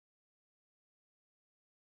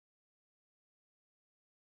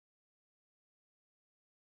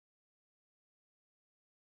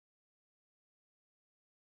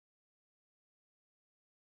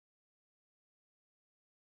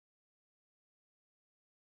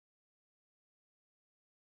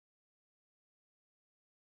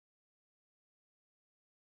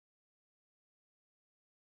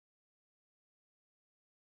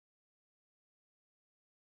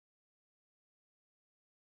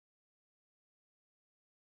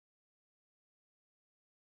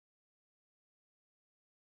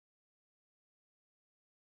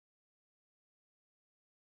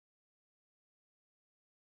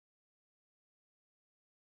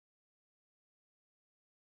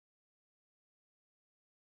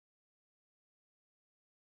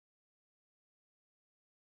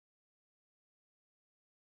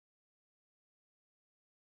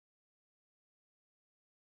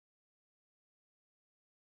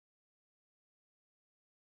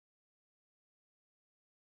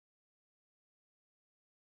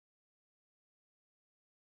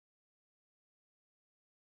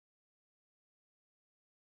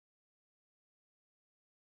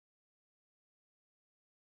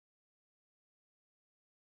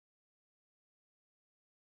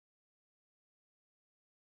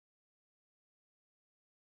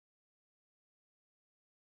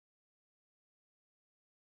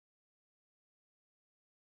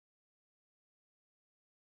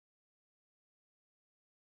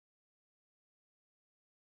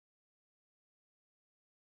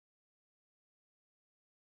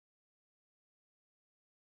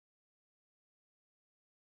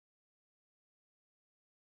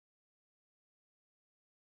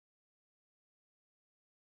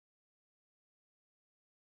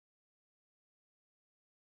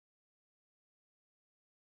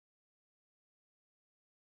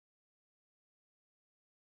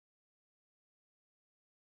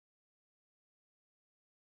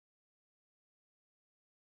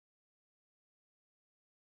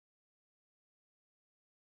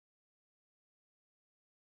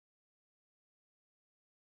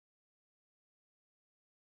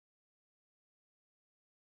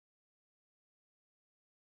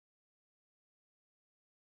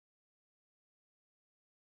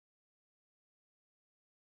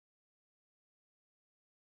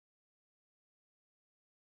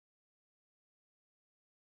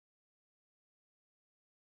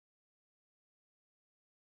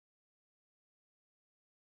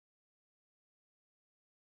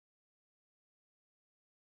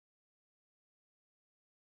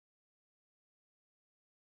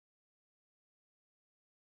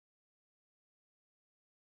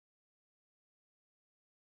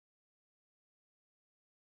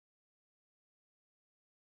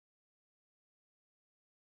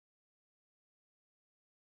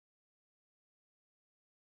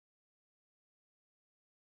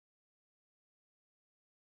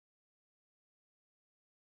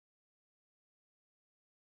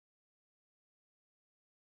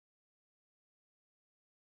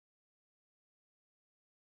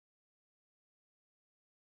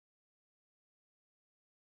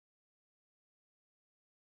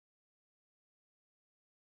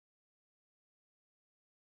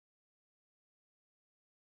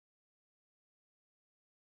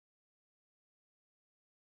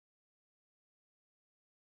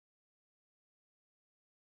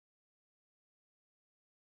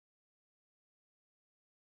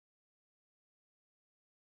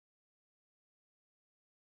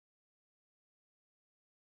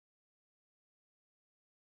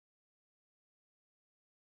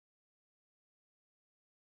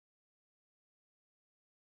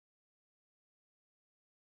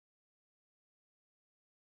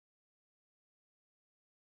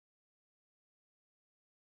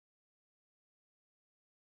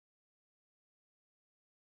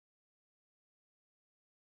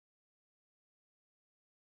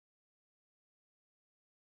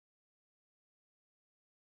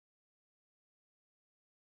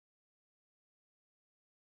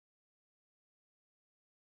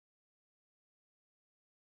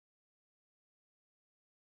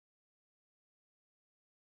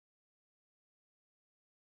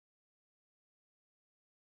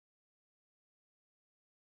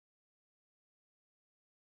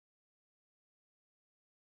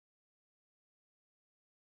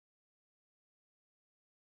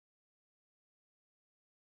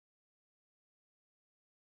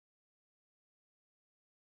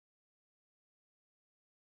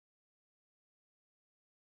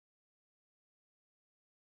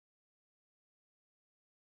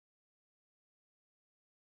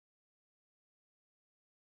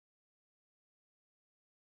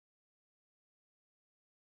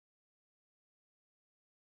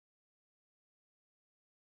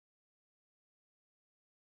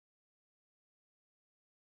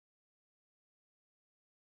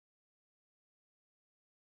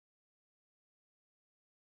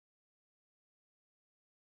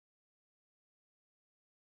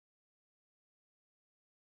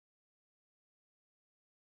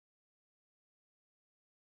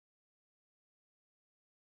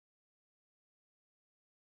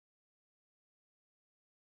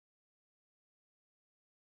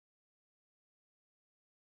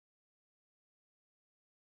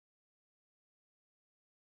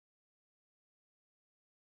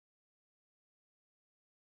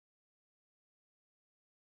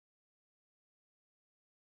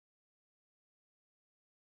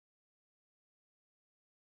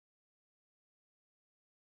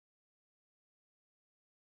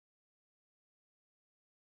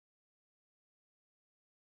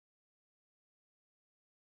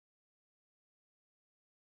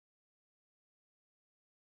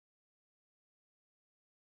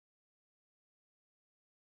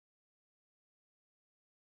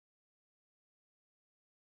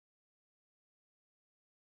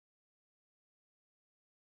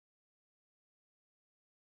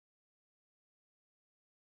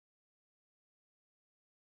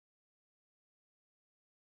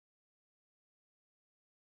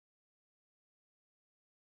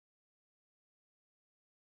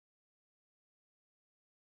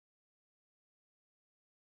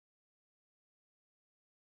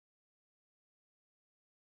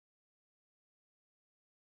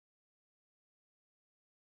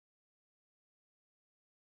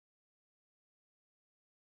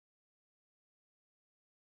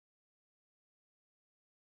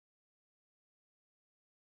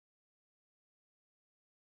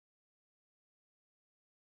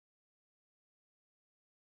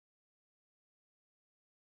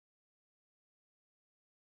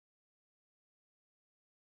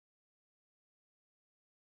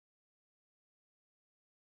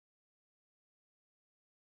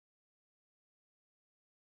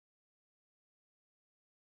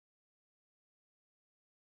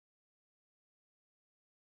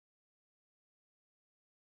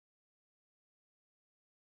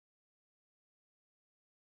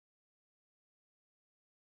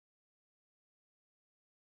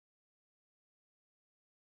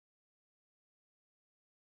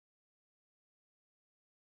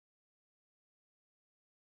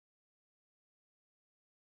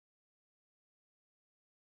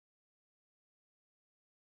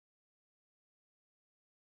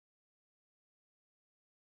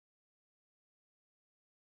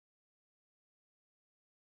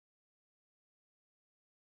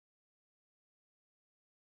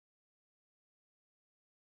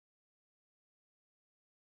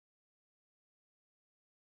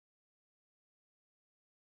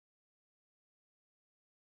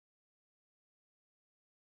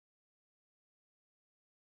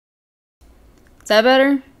that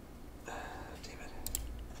better? Damn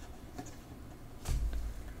it.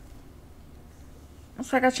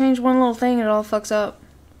 It's like I changed one little thing and it all fucks up.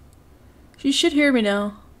 You should hear me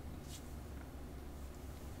now.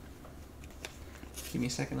 Give me a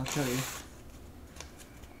second, I'll tell you.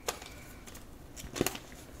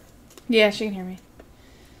 Yeah, she can hear me.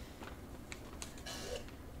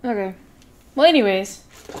 Okay. Well, anyways.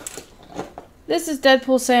 This is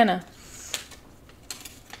Deadpool Santa.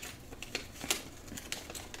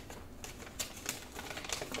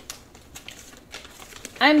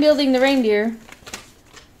 I'm building the reindeer.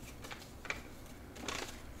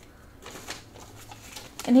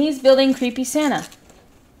 And he's building Creepy Santa.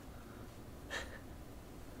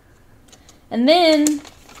 And then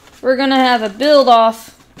we're gonna have a build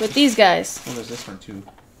off with these guys. Oh, there's this one too.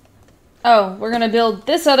 Oh, we're gonna build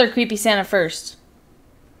this other Creepy Santa first.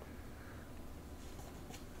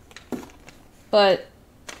 But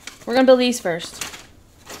we're gonna build these first.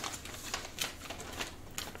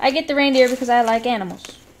 I get the reindeer because I like animals.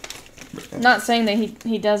 Not saying that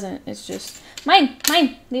he doesn't. It's just mine.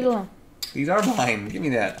 Leave it alone. These are mine. Give me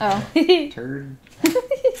that. Oh. Turd.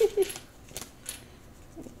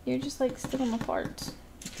 You're just like stealing my parts.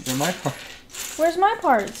 These are my parts. Where's my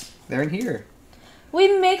parts? They're in here.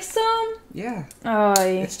 We mixed them? Yeah. Oh,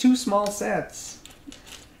 yeah. It's 2 small sets.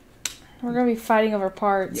 We're gonna be fighting over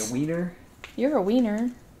parts. You wiener. You're a wiener.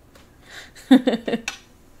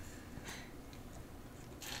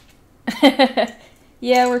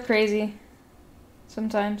 Yeah, we're crazy.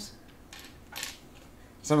 Sometimes.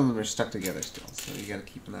 Some of them are stuck together still, so you gotta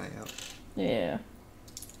keep an eye out. Yeah.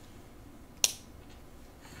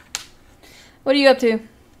 What are you up to?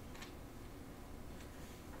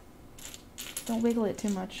 Don't wiggle it too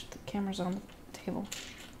much. The camera's on the table.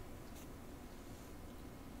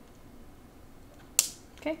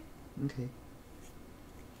 Okay. Okay.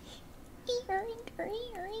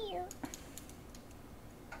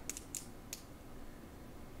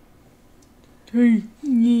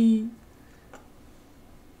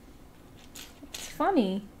 It's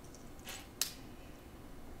funny.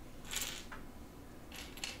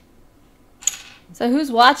 So who's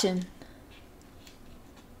watching?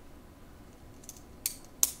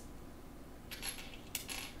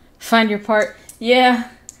 Find your part. Yeah,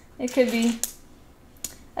 it could be.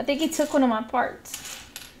 I think he took one of my parts.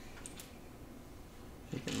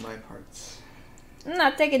 Taking my parts. I'm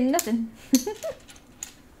not taking nothing.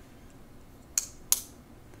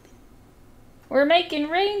 We're making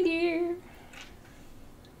reindeer.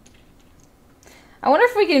 I wonder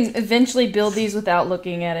if we can eventually build these without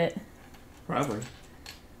looking at it. Probably.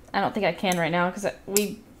 I don't think I can right now because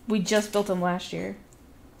we just built them last year.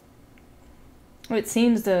 It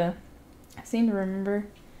seems to... I seem to remember.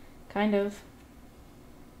 Kind of.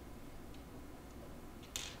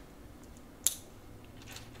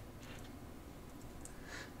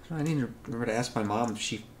 I need to remember to ask my mom if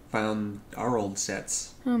she found our old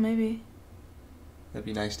sets. Oh, maybe. That'd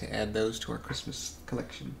be nice to add those to our Christmas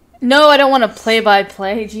collection. No, I don't want to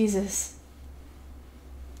play-by-play. Jesus.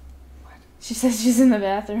 What? She says she's in the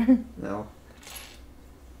bathroom. No.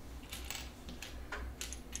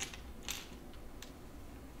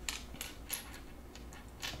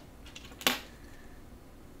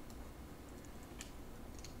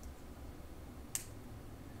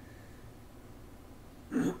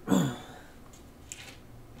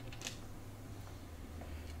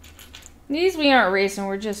 These we aren't racing,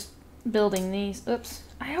 we're just building these. Oops.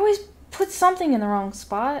 I always put something in the wrong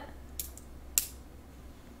spot.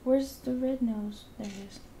 Where's the red nose? There it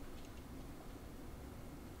is.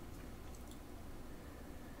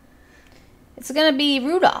 It's gonna be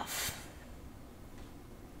Rudolph.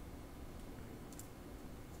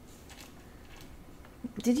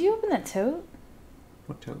 Did you open that tote?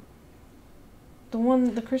 What tote?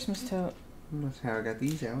 The Christmas tote. That's how I got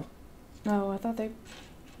these out. No, I thought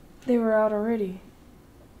they were out already.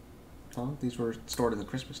 Oh, these were stored in the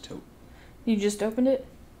Christmas tote. You just opened it?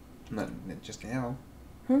 Not just now.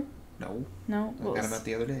 Huh? No. No? I got them out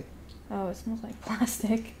the other day. Oh, it smells like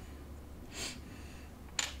plastic.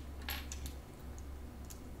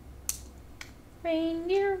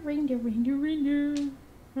 Reindeer, reindeer, reindeer, reindeer.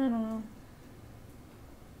 I don't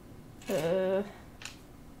know.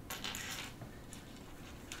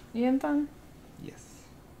 You having fun? Yes.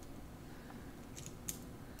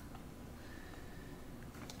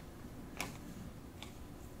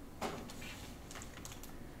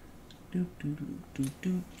 Do do do do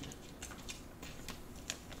do.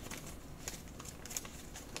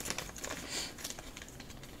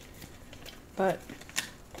 But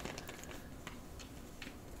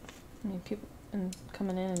I mean, people and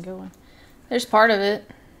coming in and going. There's part of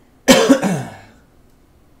it.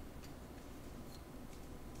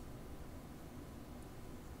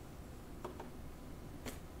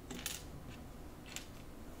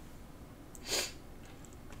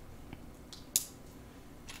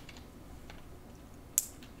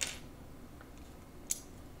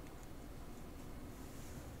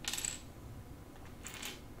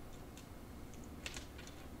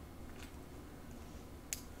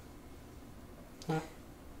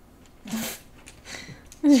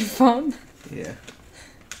 Is your phone? Yeah.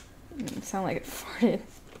 It sounded like it farted.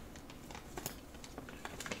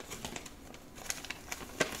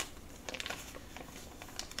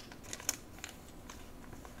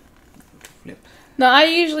 Flip. No, I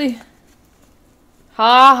usually...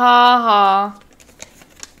 Ha ha ha.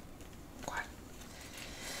 What?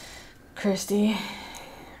 Christy.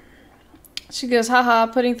 She goes, haha,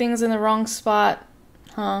 putting things in the wrong spot.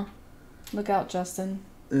 Huh. Look out, Justin.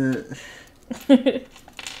 There's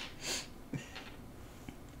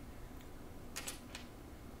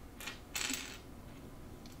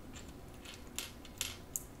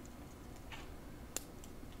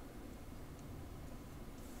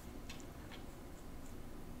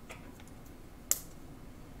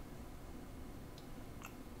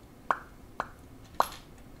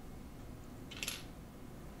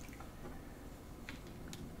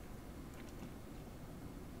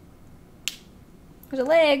a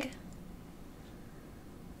leg.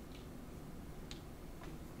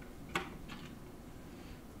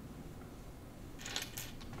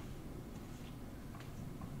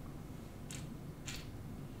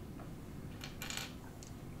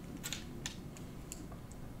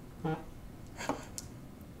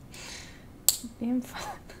 Damn fun.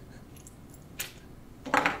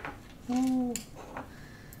 Oh.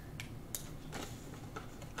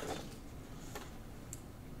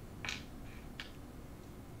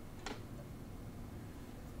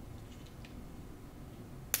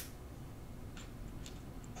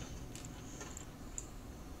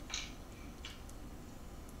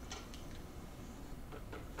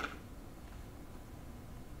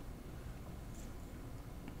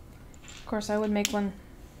 Of course, I would make one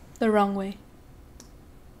the wrong way.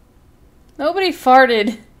 Nobody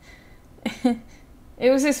farted. It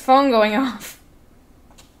was his phone going off.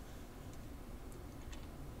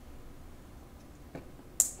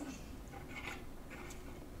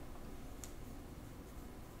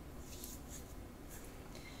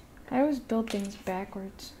 I always build things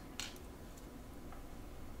backwards.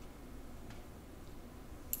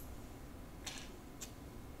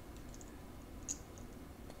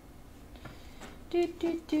 Do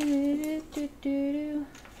do do do do do do.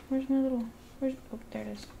 Where's my little? Where's? Oh, there it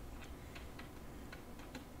is.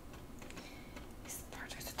 These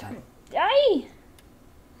parts are done. Aye!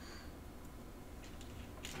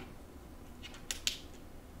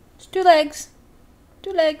 It's 2 legs.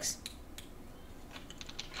 2 legs.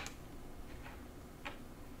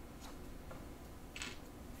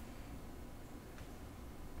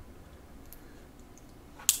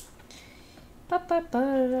 Ba ba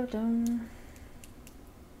ba da dum.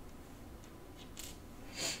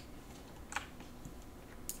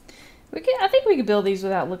 I think we could build these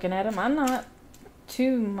without looking at them. I'm not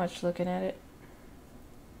too much looking at it.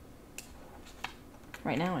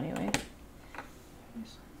 Right now, anyway.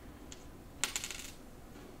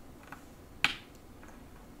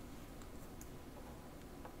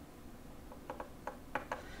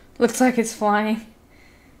 Looks like it's flying.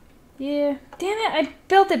 Yeah. Damn it, I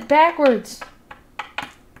built it backwards.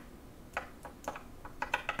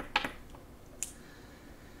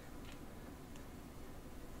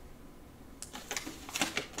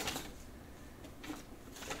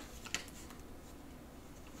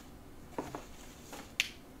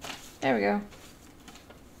 There we go.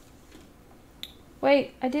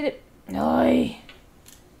 Wait, I did it. No.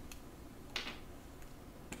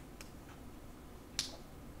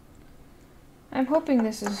 I'm hoping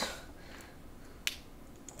this is...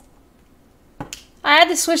 I had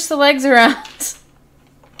to switch the legs around.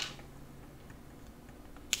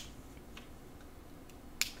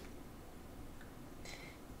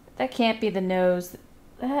 That can't be the nose.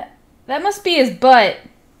 That must be his butt.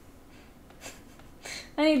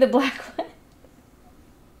 I need the black one.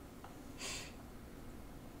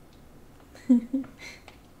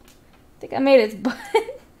 I think I made its butt.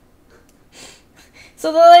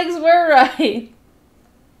 So the legs were right.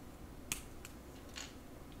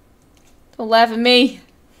 Don't laugh at me.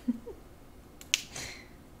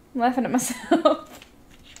 I'm laughing at myself.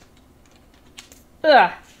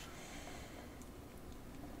 Ugh.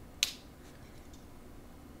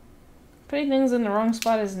 Putting things in the wrong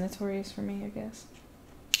spot is notorious for me, I guess.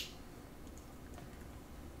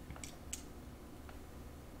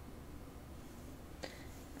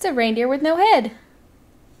 It's a reindeer with no head.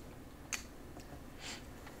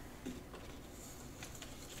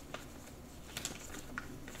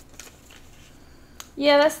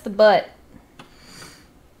 Yeah, that's the butt.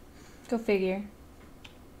 Go figure.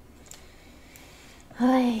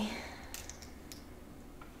 Hi.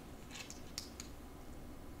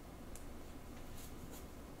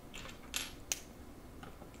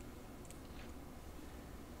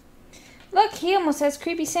 look, he almost has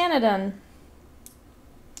Creepy Santa done.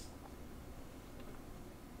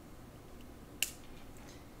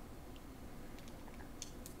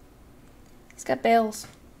 He's got bells.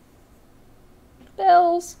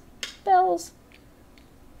 Bells. Bells.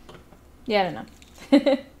 Yeah, I don't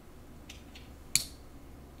know.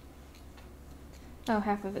 Oh,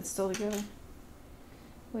 half of it's still together.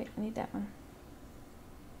 Wait, I need that one.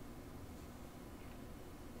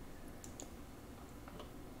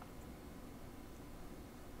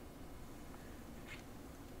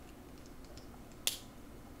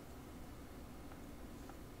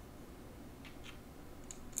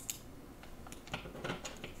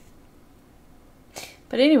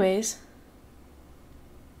 But anyways,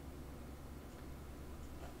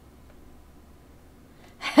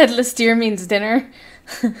 headless deer means dinner.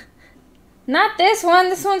 Not this one.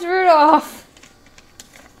 This one's Rudolph.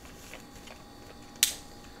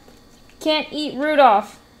 Can't eat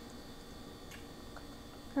Rudolph.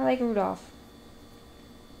 I like Rudolph.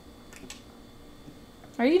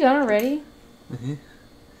 Are you done already? Mm-hmm.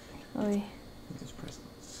 Oh, yeah. Those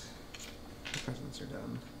presents. The presents are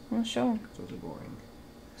done. I'll show them. Those are boring.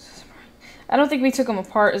 I don't think we took them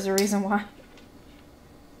apart is the reason why.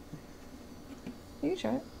 You can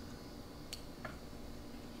try it.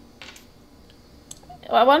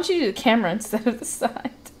 Why don't you do the camera instead of the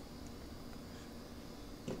side?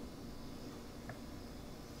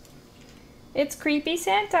 It's Creepy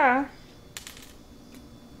Santa.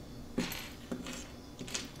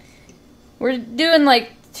 We're doing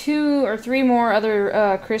like 2 or 3 more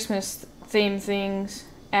other Christmas themed things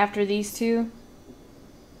after these 2.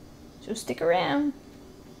 So stick around.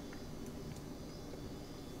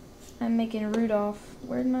 I'm making Rudolph.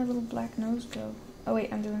 Where'd my little black nose go? Oh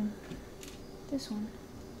wait, I'm doing this one.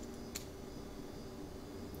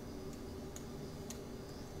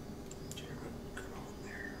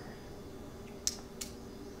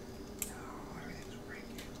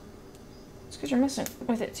 It's because you're messing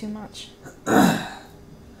with it too much. It's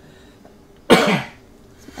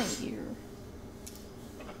my ear.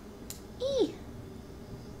 Eee!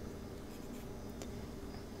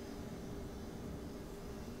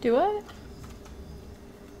 Do what?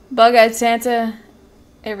 Bug-eyed Santa.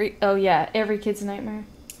 Oh yeah, every kid's nightmare.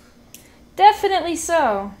 Definitely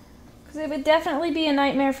so. Because it would definitely be a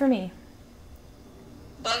nightmare for me.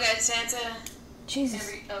 Bug-eyed Santa.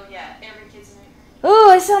 Jesus. Oh yeah, every kid's nightmare. Oh,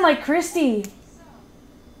 I sound like Christy.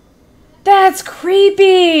 That's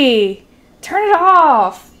creepy. Turn it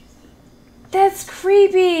off. That's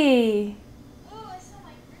creepy. Oh, I sound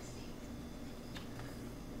like Christy.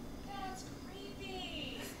 That's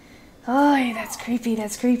creepy. Oh, that's creepy.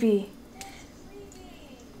 That's creepy.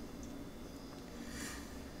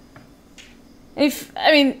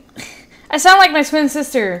 I sound like my twin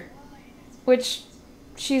sister, which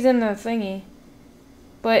she's in the thingy,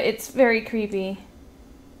 but it's very creepy.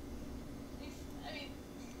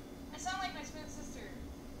 I sound like my twin sister,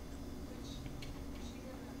 which she's in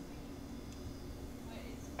the thingy, but it's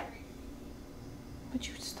very creepy. Would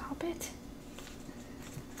you stop it?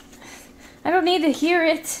 I don't need to hear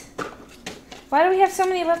it. Why do we have so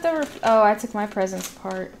many leftover? Oh, I took my presents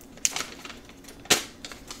apart.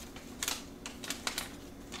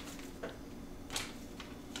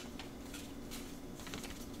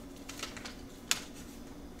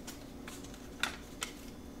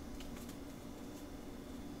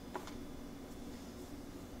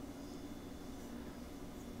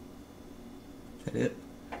 Is that it?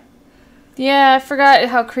 Yeah, I forgot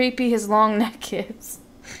how creepy his long neck is.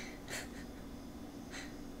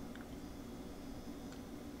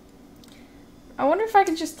 I wonder if I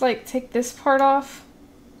can just, like, take this part off.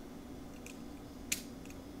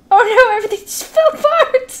 Oh no, everything just fell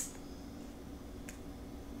apart!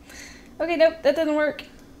 Okay, nope, that doesn't work.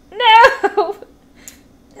 No!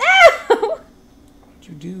 No! What'd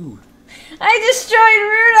you do? I destroyed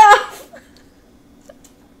Rudolph!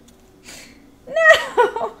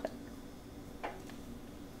 No!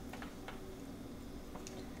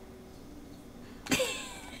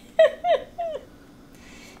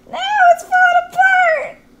 No, it's falling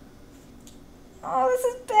apart! Oh, this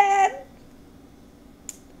is bad.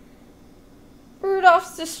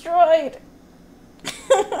 Rudolph's destroyed.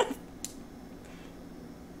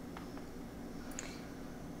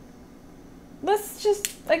 Let's just,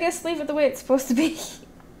 I guess, leave it the way it's supposed to be.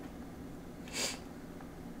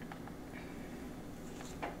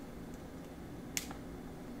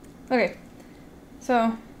 Okay.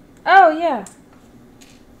 So, oh yeah.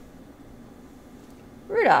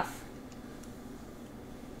 Rudolph.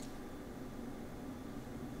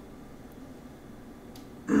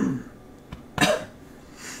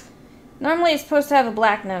 Normally it's supposed to have a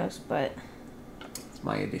black nose, but It's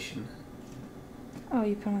my edition. Oh,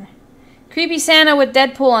 you put on there. Creepy Santa with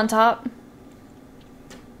Deadpool on top.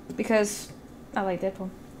 Because I like Deadpool.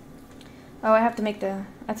 Oh, I have to make the...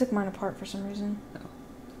 I took mine apart for some reason. No.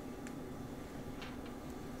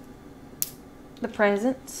 The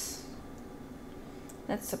presents.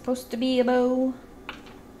 That's supposed to be a bow.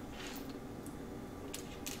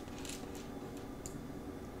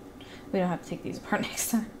 We don't have to take these apart next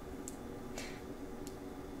time.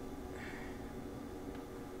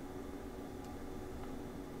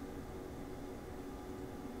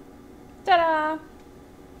 Ta-da!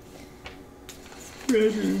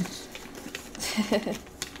 Presents.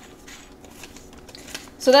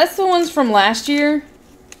 So that's the ones from last year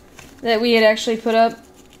that we had actually put up.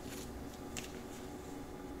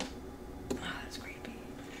 Oh, that's creepy.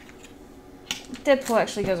 Deadpool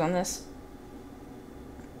actually goes on this.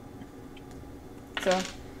 So,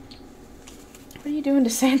 what are you doing to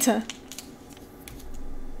Santa?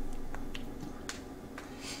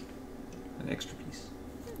 An extra piece.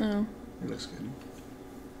 Oh. It looks good.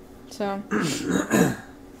 So. Put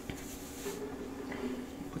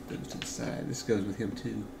those to the side. This goes with him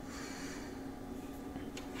too.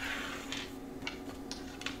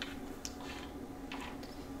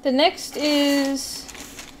 The next is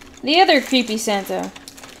the other creepy Santa.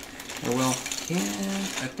 Oh well, yeah,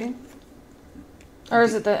 I think. Or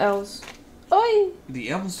is it the elves? Oi!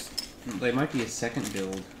 The elves, they might be a second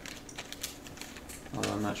build.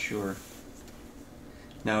 Although I'm not sure.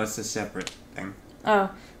 No, it's a separate thing.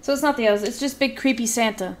 Oh, so it's not the elves. It's just big creepy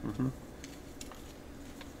Santa. Mm-hmm.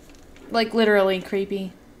 Like literally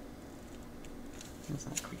creepy. It's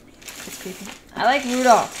not creepy. It's creepy. I like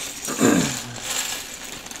Rudolph.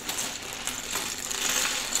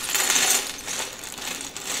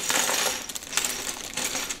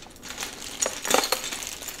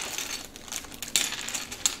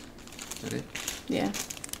 Is that it? Yeah.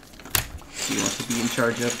 Do you want to be in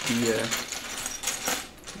charge of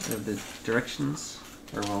the directions?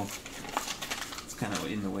 Or well, it's kind of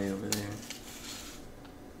in the way over there.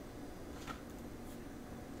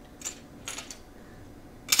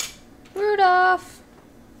 Rudolph!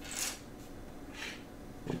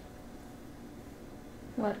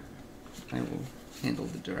 What? I will handle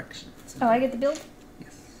the directions. Oh, I get the build?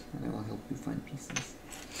 Yes, and I will help you find pieces.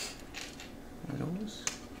 Are those?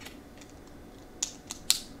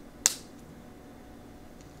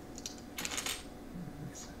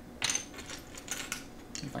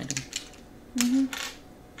 Can you find them? Mm-hmm.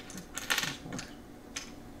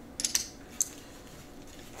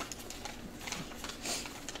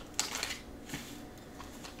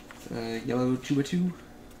 There's more. Yellow 2x2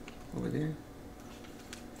 over there.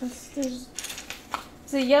 Is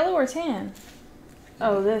it yellow or tan?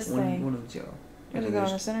 Oh, this thing. One of them's yellow. Does it go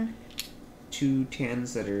in the center? 2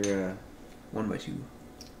 tans that are 1x2.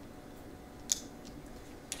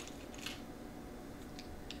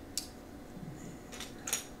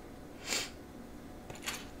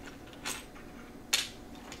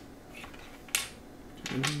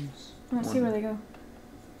 Let's see where they go.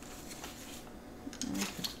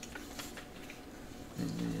 And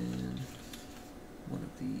then one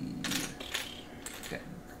of the that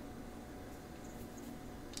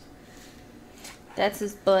That's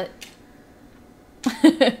his butt.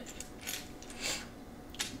 two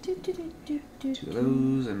of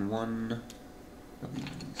those and one of these.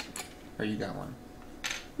 Or you got one.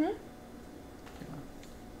 Hmm? Yeah.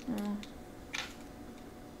 Oh.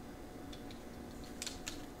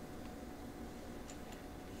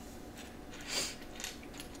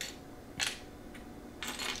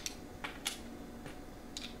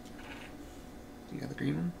 You got the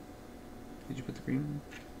green one? Did you put the green one?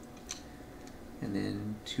 And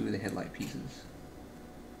then 2 of the headlight pieces.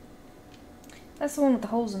 That's the one with the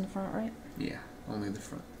holes in the front, right? Yeah, only the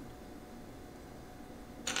front.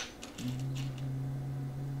 Did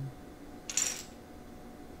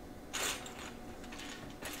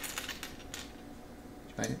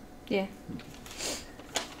you find it? Yeah.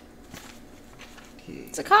 Okay.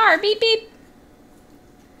 It's a car. Beep beep.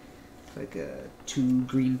 Like 2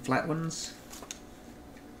 green flat ones.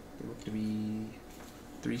 They look to be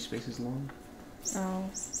 3 spaces long. Oh.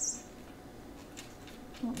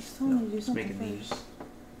 Well, it's telling me to do Just something making these first.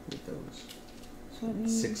 with those. So it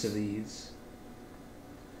needs... 6 of these.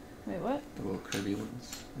 Wait, what? The little curvy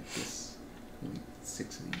ones. Like this. You need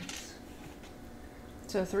 6 of these.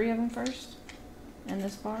 So 3 of them first? And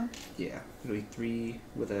this bar? Yeah. It'll be 3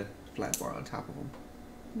 with a flat bar on top of them.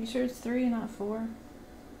 You sure it's 3 and not 4?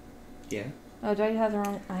 Yeah. Oh, do I have the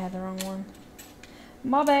wrong... I had the wrong one.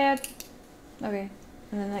 My bad. Okay.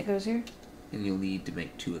 And then that goes here? And you'll need to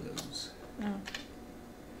make 2 of those. Oh.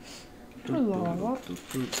 Hello.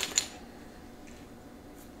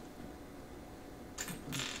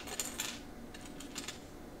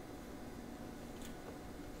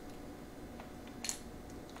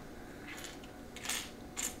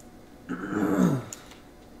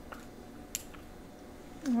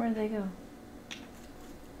 Where'd they go?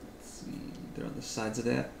 Let's see. They're on the sides of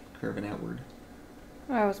that, curving outward.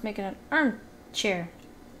 Oh, I was making an armchair.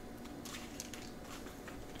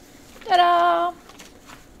 Ta-da!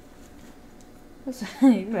 What's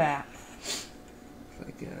that?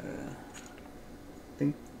 Like, I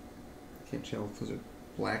think, I can't tell if those are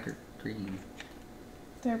black or green.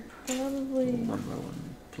 They're probably... One by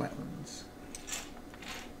one, flat ones.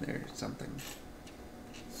 There's something.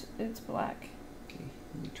 It's black. Okay,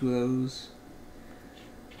 need 2 of those.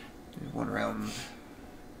 There's one round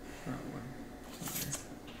one.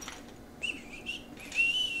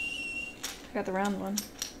 I got the round one.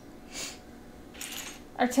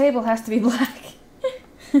 Our table has to be black.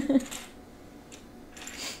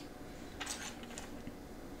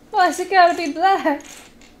 Why's it gotta be black? Is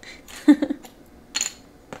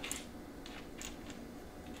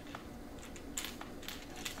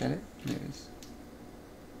that it? There it is.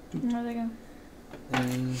 Where'd they go?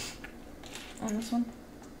 On this one?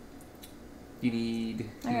 You need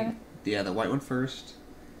I got it. The white one first.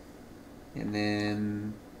 And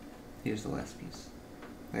then here's the last piece.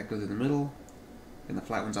 That goes in the middle. And the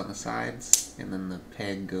flat one's on the sides. And then the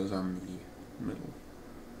peg goes on the middle.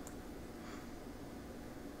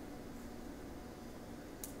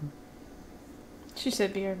 She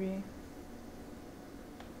said BRB.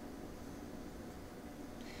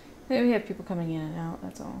 Hey, we have people coming in and out,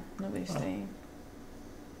 that's all. Nobody's staying.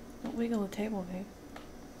 Don't wiggle the table, babe.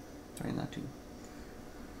 Try not to.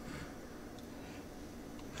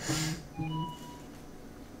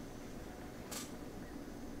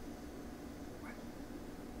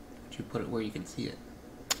 Would you put it where you can see it?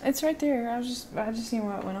 It's right there. I just seen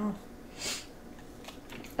why it went off.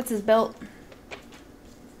 That's his belt.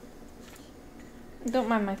 Don't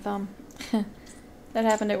mind my thumb. That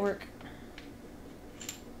happened at work.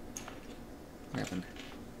 What happened?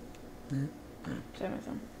 Try my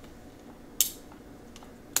thumb.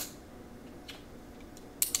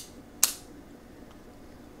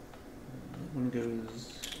 That one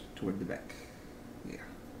goes toward the back. Yeah.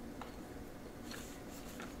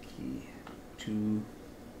 Okay. 2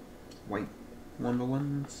 white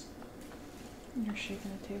 1x1s. You're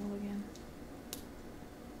shaking the table again.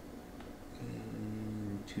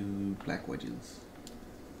 And 2 black wedges.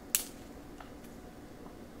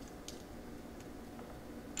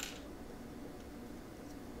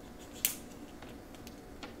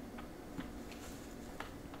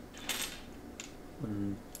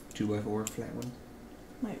 One 2x4 flat one.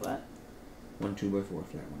 Wait, what? One 2x4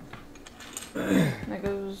 flat one. That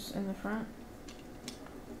goes in the front?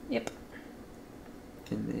 Yep.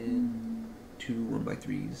 And then 2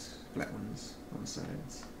 1x3s, flat ones on the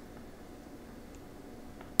sides.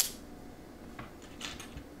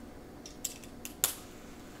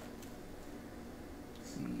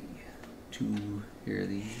 Let's see, 2 here are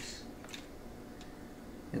these.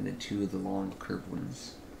 And then 2 of the long curved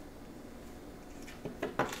ones.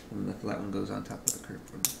 And the flat one goes on top of the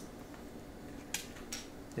curved one.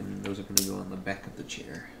 And those are going to go on the back of the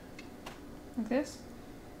chair. Like this?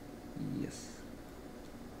 Yes.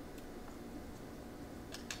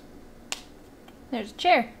 There's a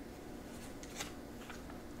chair.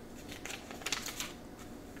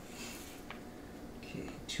 Okay,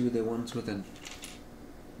 2 of the ones with a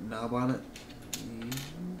knob on it.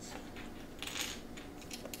 These.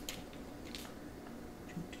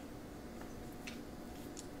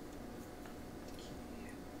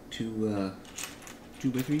 2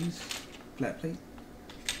 2x3s, flat plate,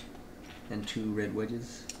 and 2 red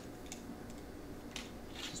wedges.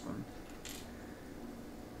 Just one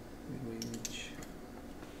red wedge.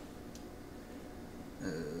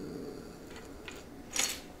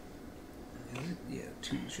 Is it? Yeah,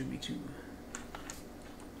 2 should be 2.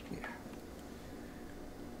 Yeah.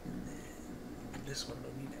 And then this one will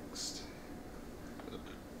be next.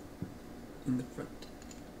 In the front.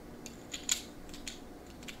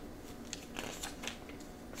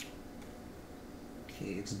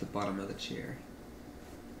 Okay, it's at the bottom of the chair.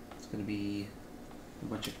 It's going to be a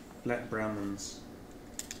bunch of flat brown ones.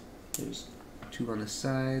 There's 2 on the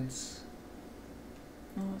sides.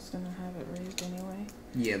 Oh, it's gonna have it raised anyway.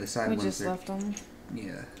 Yeah, the side ones. We just left them.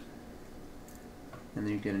 Yeah. And then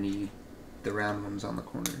you're going to need the round ones on the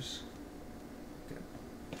corners. Okay.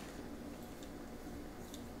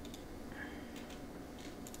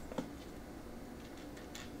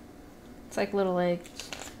 It's like little eggs.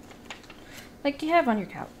 Like you have on your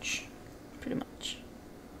couch.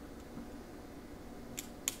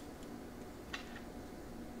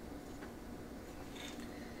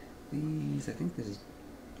 These, I think this is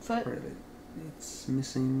Foot? part of it. It's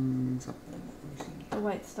missing something. Let me see. The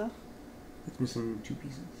white stuff? It's missing 2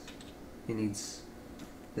 pieces. It needs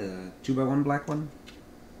the 2x1 black one,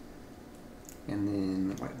 and then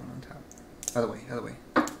the white one on top. Other way, other way.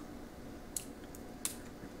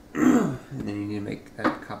 And then you need to make a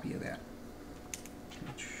copy of that.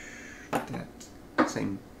 That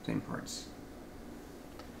same parts.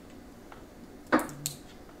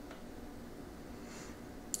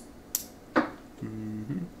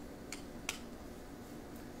 Mm-hmm.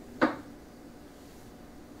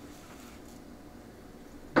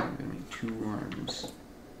 I'm gonna make 2 arms.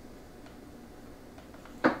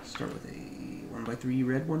 Start with a 1x3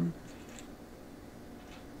 red one.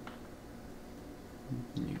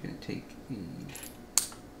 And you're gonna take a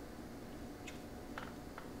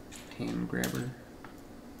tan grabber.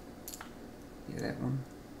 Yeah, that one.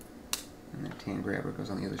 And that tan grabber goes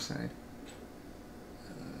on the other side.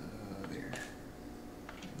 There.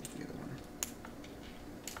 There's the other one.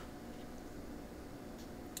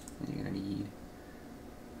 And you're gonna need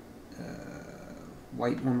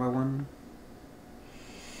white 1x1.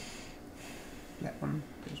 That one.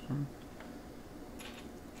 There's one.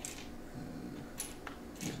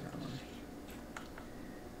 There's another one.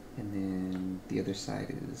 And then the other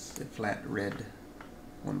side is a flat red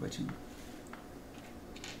 1x2.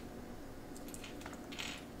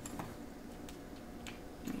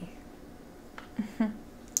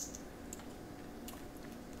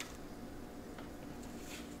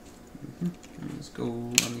 And let's go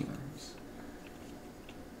on the arms.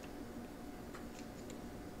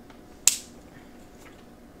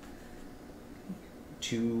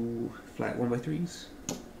 Two flat 1x3s.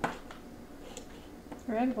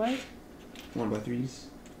 Red, white? 1x3s.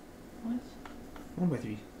 What?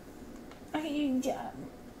 1x3. Okay, yeah.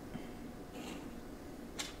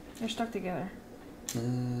 They're stuck together. It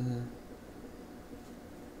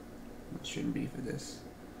shouldn't be for this.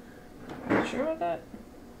 Are you sure about that?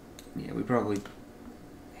 Yeah, we probably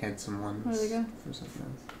had some ones Where do they go? for something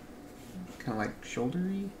else. Kind of like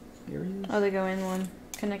shouldery areas. Oh, they go in one,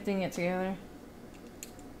 connecting it together.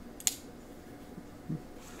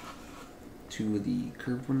 2 of the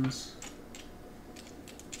curved ones.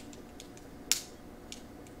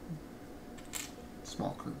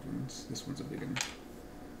 Small curved ones. This one's a big one.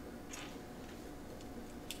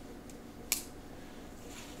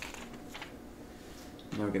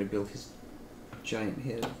 Now we're gonna build his giant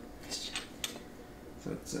head.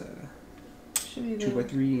 So it's Should be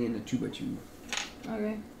 2x3 and a 2x2.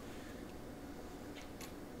 Okay.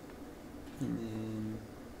 And then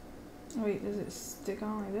Wait, does it stick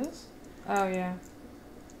on like this? Oh yeah.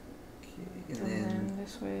 okay, and then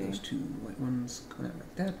this way. those 2 white ones going out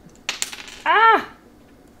like that. Ah!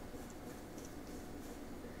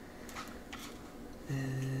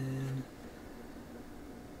 And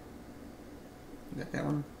you got that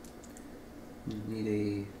one. You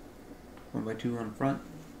need a 1x2 on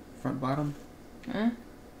front bottom, Huh?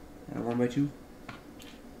 and a 1x2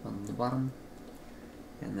 on the bottom,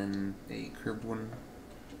 and then a curved one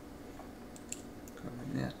going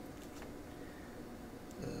like that.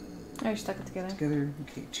 Oh, you stuck it together.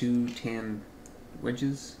 Okay, 2 tan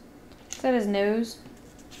wedges. Is that his nose?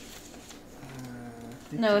 I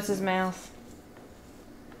think No, it's his mouth.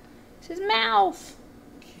 It's his mouth!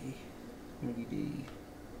 Okay, we need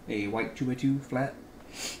a white 2x2 flat,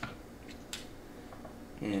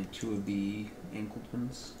 and 2 of the ankled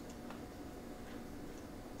ones.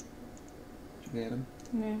 Did you get them?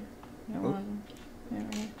 Yeah. No, Oh. one of them. Yeah,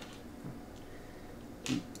 right here.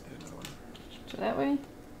 There's another one. So that way.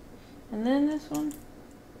 And then this one.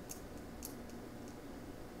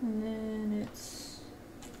 And then it's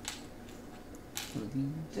One of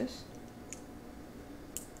these. this.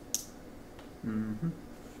 Mm-hmm.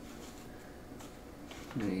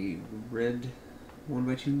 A red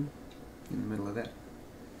 1x2 in the middle of that.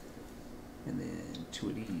 And then 2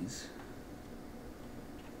 of these.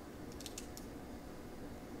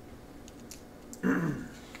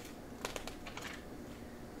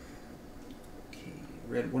 Okay,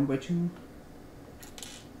 red 1x2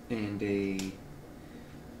 and a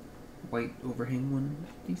white overhang one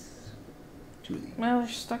piece. 2 of these. Well, they're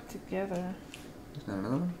stuck together. There's not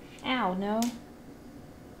another one? Ow, no.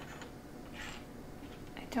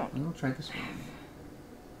 I don't. Well, try this one.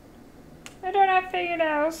 I don't have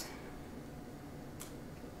fingernails.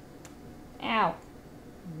 Ow.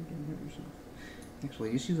 You can hurt yourself.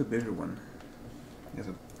 Actually, just use a bigger one as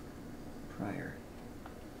a prior.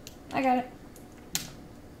 I got it.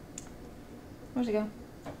 Where's it go?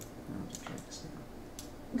 I'll just try this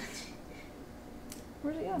now.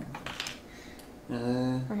 Where's it go?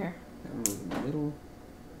 Uh, Right here. that one goes in the middle.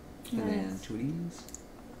 And then 2 of these.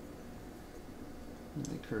 And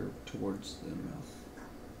they curve towards the mouth.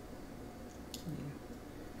 Yeah.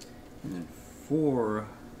 And then 4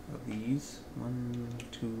 of these. 1,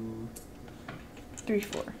 2, 3,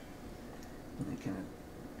 4. And they kind of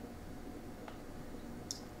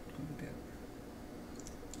go like that.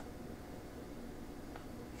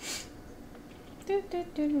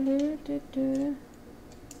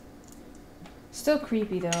 Still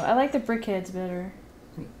creepy though. I like the brickheads better.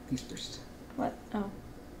 Wait, these first. What? Oh.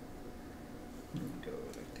 And go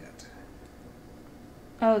like that.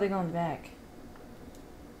 Oh, they go in the back.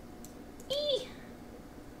 Eee!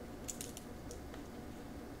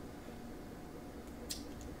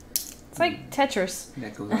 It's like Tetris. And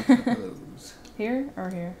that goes on top of those. Here or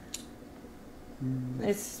here?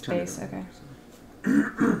 It's space, okay.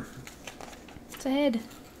 So. It's a head.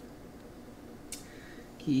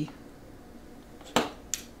 Key.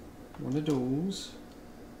 1 of those.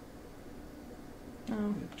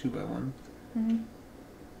 Oh. 2 by 1.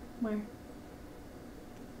 Where?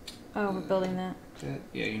 Oh, we're building that.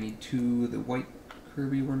 Yeah, you need 2 of the white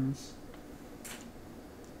curvy ones.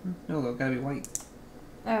 No, they've got to be white.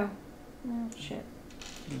 Oh. Oh, shit.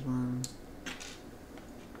 There's one.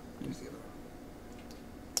 Here's the other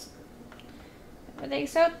one. Are they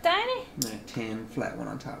so tiny? And then a tan flat one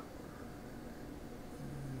on top.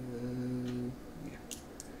 Yeah.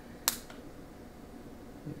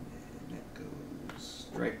 And that goes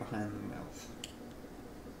right behind the mouth.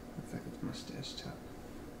 Looks like it's mustache top.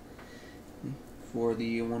 For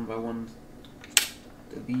the 1 by 1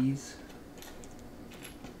 of these.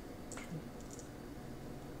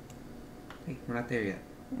 Hey, we're not there yet.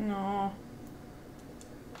 No.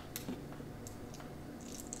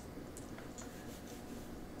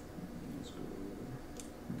 Let's go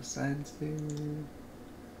on the sides there.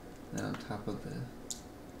 And on top of the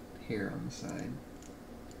hair on the side.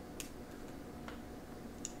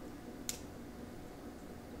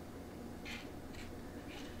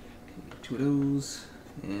 Okay, 2 of those,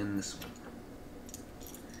 and this one.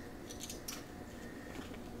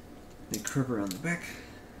 They curve around the back.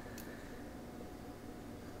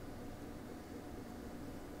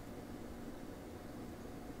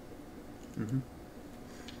 Mm-hmm.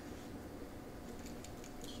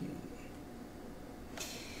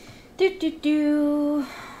 Do.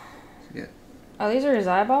 Yeah. Oh, these are his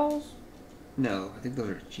eyeballs? No, I think those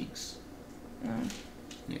are cheeks. No.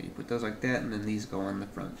 Yeah, you put those like that, and then these go on the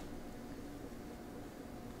front.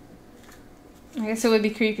 I guess it would be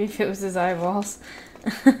creepy if it was his eyeballs.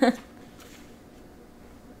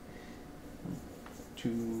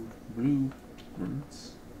 2 blue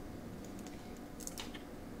ones.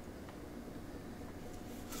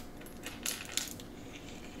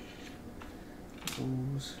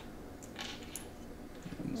 Those.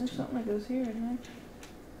 There's something that goes here, isn't there?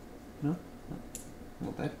 No?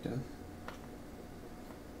 Well, that does.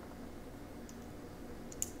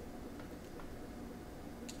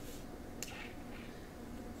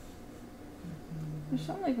 There's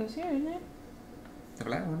something that goes here, isn't there? The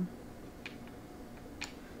black one.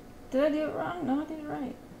 Did I do it wrong? No, I did it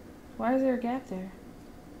right. Why is there a gap there?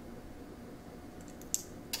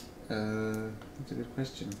 That's a good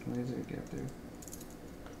question. Why is there a gap there?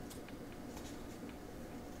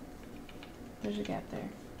 There's a gap there.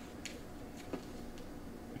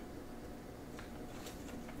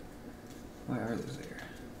 Why are those there?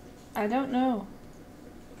 I don't know.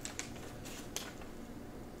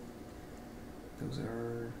 Those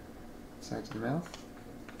are sides of the mouth.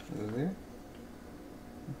 Those are there.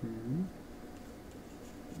 Mm-hmm.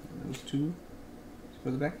 And those 2.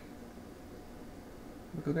 For the back.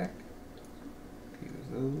 Look at the back. Okay, there's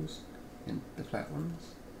those. And the flat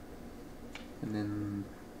ones. And then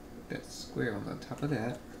that square one's on top of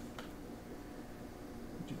that.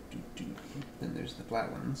 Then there's the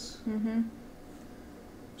flat ones. Mm-hmm.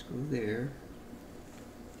 Let's go there.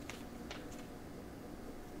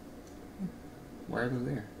 Why are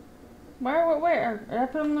they there? Where? Did I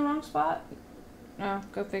put them in the wrong spot? Oh,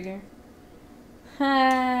 go figure.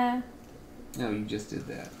 Ha. No, you just did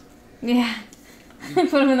that. Yeah. I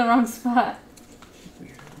put them in the wrong spot.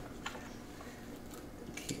 Weird.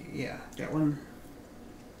 Okay, yeah, that one.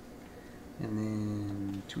 And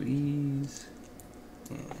then 2 of these.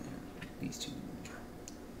 And these 2.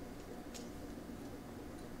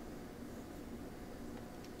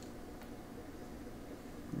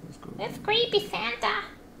 Let's go. It's creepy, Santa.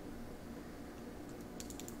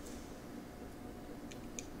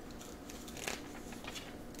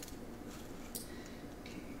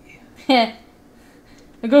 Okay.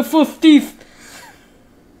 I got 4 teeth.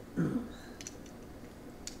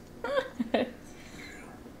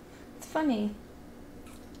 It's funny.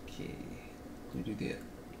 Okay. We do the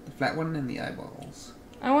flat one and the eyeballs.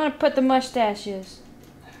 I want to put the mustaches.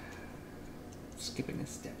 Skipping a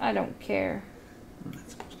step. I don't care. I'm not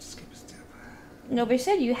supposed to skip a step. Nobody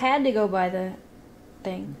said you had to go by the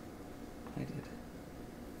thing. I did.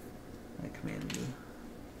 I command you.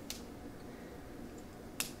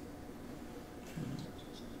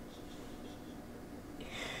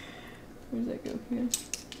 Where's that go? Here.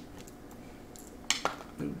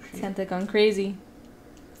 Oh shit. Santa gone crazy.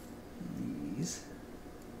 These.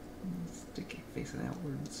 Stick it facing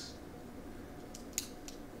outwards.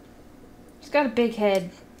 He's got a big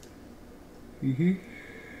head. Mm-hmm.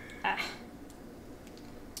 Ah.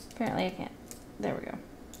 Apparently I can't. There we go.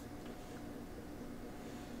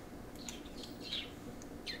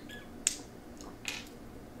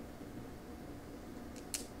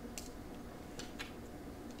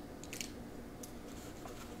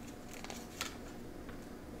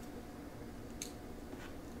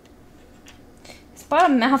 His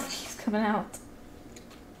bottom mouth keeps coming out.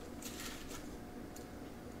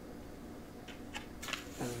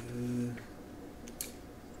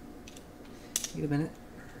 Wait a minute.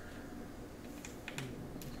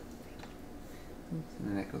 Oops, and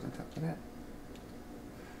then that goes on top of that.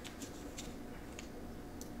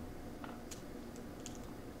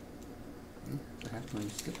 What happens when you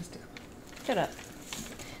skip a step? Shut up.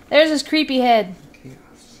 There's his creepy head.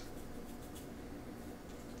 Chaos.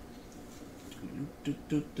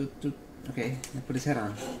 Okay, now put his head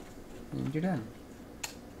on. And you're done.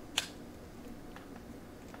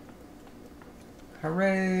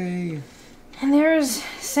 Hooray! And there's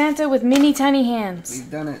Santa with mini tiny hands.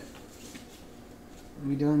 We've done it.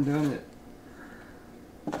 We done it.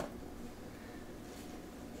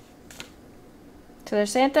 So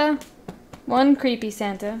there's Santa. One creepy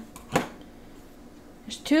Santa.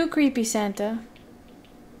 There's two creepy Santa.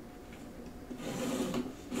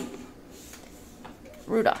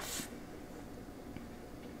 Rudolph.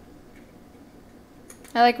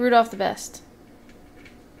 I like Rudolph the best.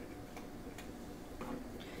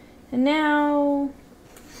 And now...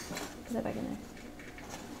 Put that back in there.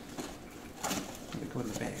 They go in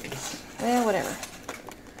the bags. Well, whatever.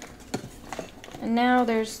 And now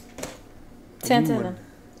there's Santa in them.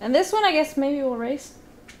 And this one, I guess, maybe we'll erase.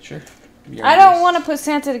 Sure. I don't want to put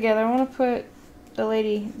Santa together. I want to put the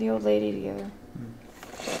old lady together.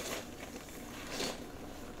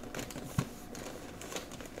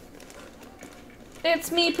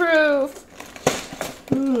 It's me proof.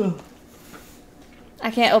 I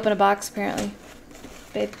can't open a box, apparently.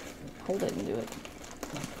 Babe, hold it and do it.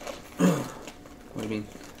 What do you mean?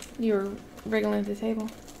 You were wriggling the table.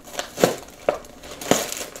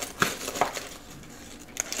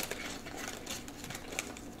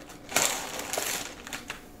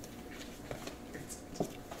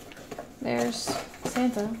 There's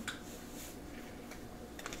Santa.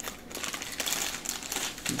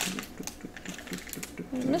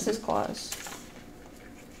 Mrs. Claus.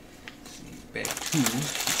 Bag 2, it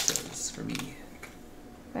says, for me.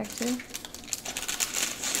 Back to.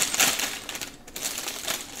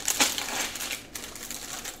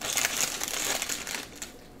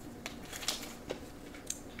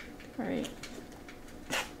 Alright.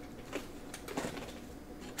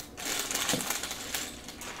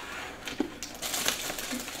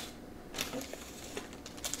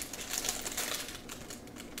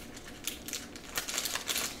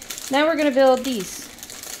 Now we're going to build these.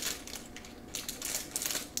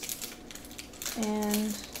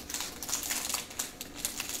 And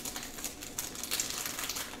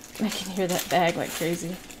I can hear that bag like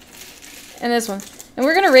crazy. And this one. And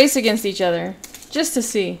we're going to race against each other just to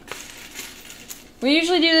see. We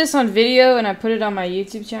usually do this on video and I put it on my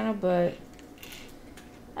YouTube channel, but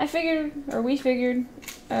I figured, or we figured,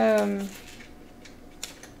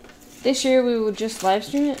 this year we would just live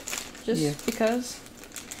stream it just because.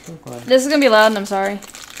 Okay. This is going to be loud and I'm sorry.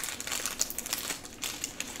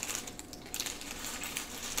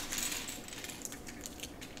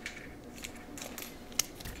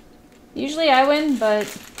 Usually I win, but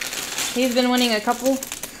he's been winning a couple.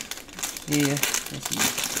 Yeah, that's me.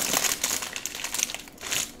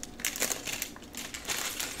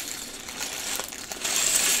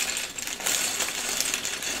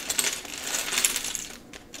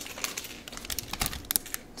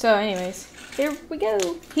 So anyways, here we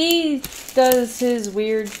go. He does his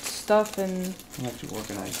weird stuff and I have to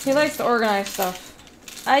organize. he likes to organize stuff.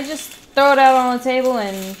 I just throw it out on the table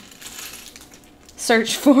and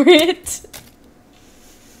search for it.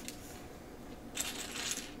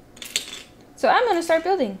 So I'm going to start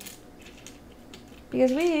building.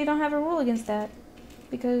 Because we don't have a rule against that.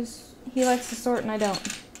 Because he likes to sort and I don't.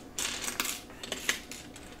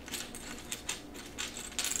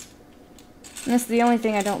 And that's the only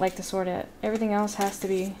thing I don't like to sort at. Everything else has to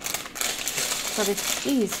be sorted.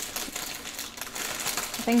 Jeez.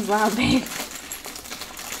 The thing's loud, babe.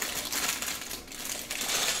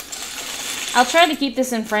 I'll try to keep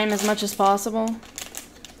this in frame as much as possible.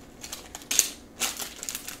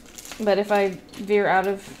 But if I veer out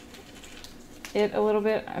of it a little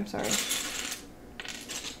bit, I'm sorry.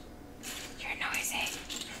 You're noisy.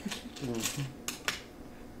 Mm-hmm.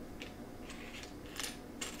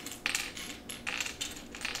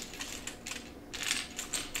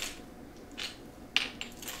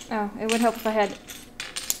 Oh, it would help if I had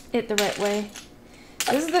it the right way.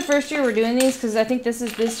 This is the first year we're doing these because I think this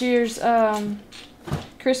is this year's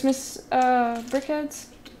Christmas brickheads.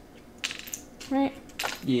 Right?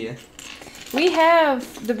 Yeah. We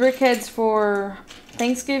have the brickheads for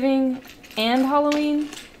Thanksgiving and Halloween.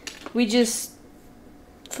 We just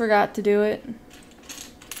forgot to do it.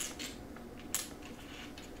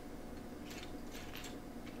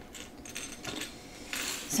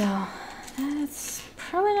 So, that's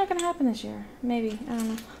probably not going to happen this year. Maybe. I don't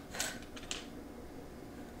know.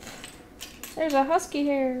 There's a husky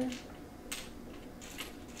here.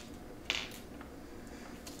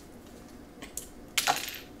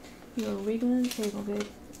 You're wiggling the table, babe.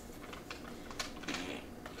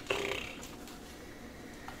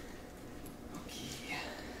 Okay.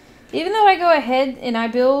 Even though I go ahead and I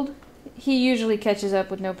build, he usually catches up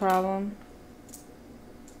with no problem.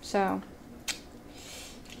 So,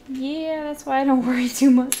 yeah, that's why I don't worry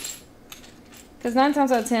too much. Because 9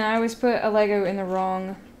 times out of 10, I always put a Lego in the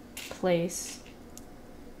wrong place.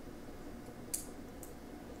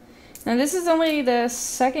 Now, this is only the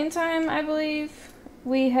second time, I believe,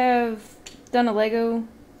 we have done a Lego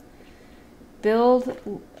build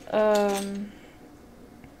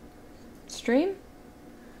stream.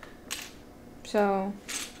 So,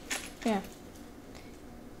 yeah.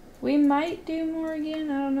 We might do more again.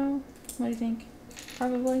 I don't know. What do you think?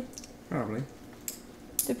 Probably. Probably.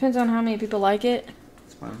 Depends on how many people like it.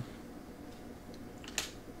 It's fun.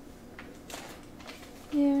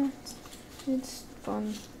 Yeah, it's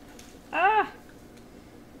fun. Ah!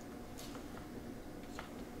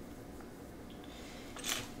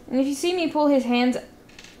 And if you see me pull his hands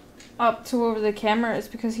up to over the camera, it's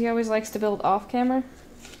because he always likes to build off camera.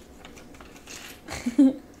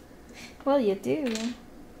 Well, you do.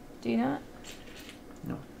 Do you not?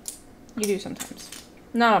 No. You do sometimes.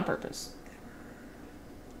 Not on purpose.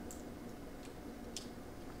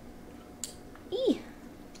 Eee!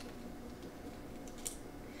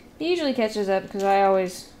 He usually catches up because I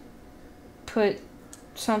always put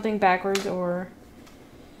something backwards or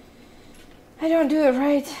I don't do it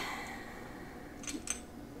right.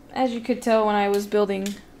 As you could tell when I was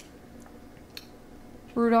building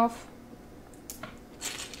Rudolph.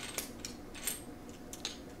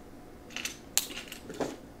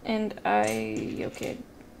 And okay,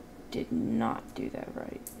 did not do that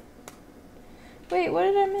right. Wait, what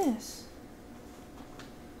did I miss?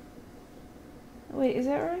 Wait, is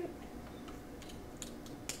that right?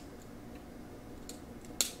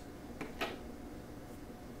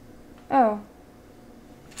 Oh.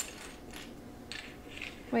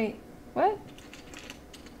 Wait, what?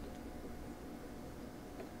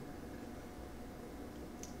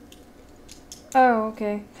 Oh,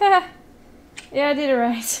 okay. Ha! Yeah, I did it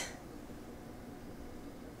right.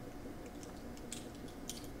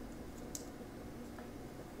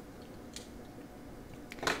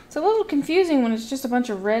 It's a little confusing when it's just a bunch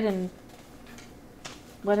of red and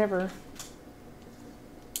whatever.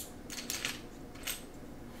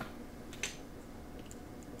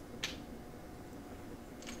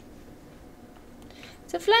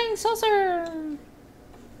 It's a flying saucer!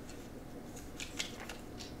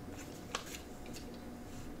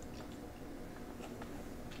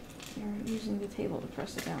 You're using the table to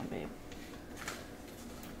press it down, babe.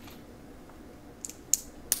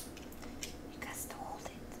 You got to hold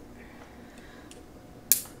it.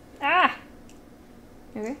 Ah!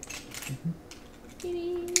 Okay.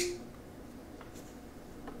 Mm-hmm.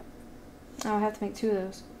 Oh, I have to make 2 of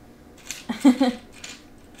those.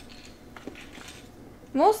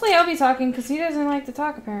 Mostly I'll be talking because he doesn't like to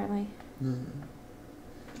talk, apparently.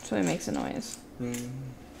 So he makes a noise.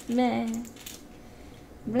 Blah.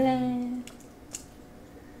 Blah.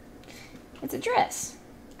 It's a dress.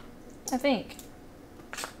 I think.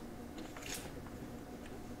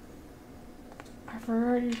 I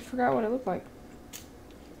already forgot what it looked like.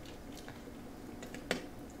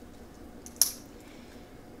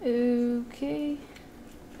 Okay.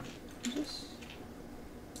 Just...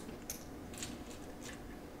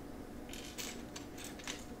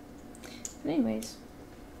 Anyways.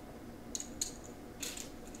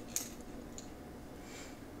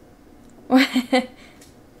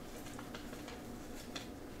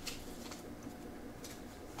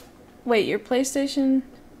 Wait, your PlayStation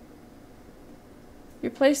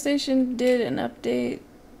did an update.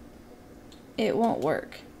 It won't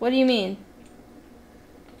work. What do you mean?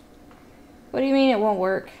 What do you mean it won't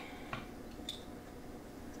work?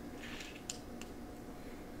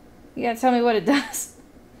 You gotta tell me what it does.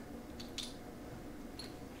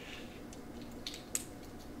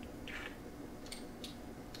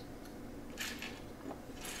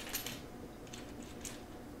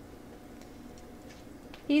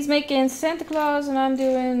 He's making Santa Claus and I'm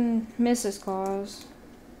doing Mrs. Claus.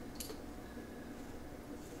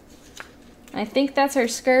 I think that's her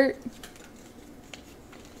skirt.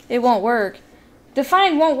 It won't work.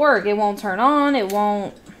 Define won't work. It won't turn on. It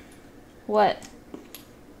won't... What?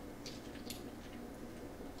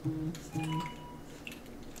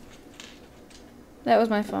 That was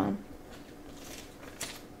my phone.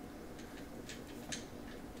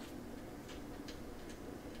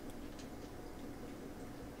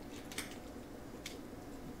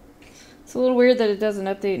 It's a little weird that it doesn't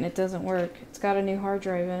update and it doesn't work. It's got a new hard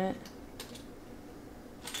drive in it.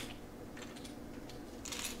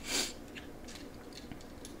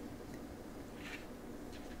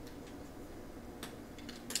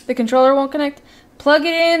 The controller won't connect. Plug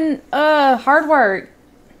it in, hardwired.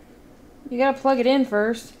 You gotta plug it in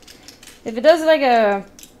first. If it does like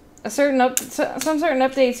some certain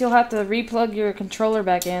updates, you'll have to re-plug your controller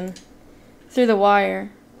back in through the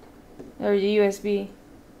wire or the USB.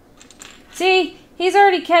 See, he's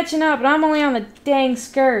already catching up, and I'm only on the dang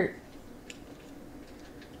skirt.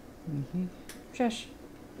 Shush.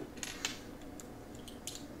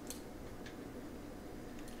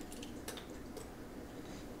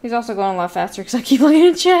 He's also going a lot faster because I keep looking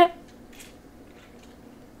in chat.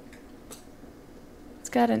 It's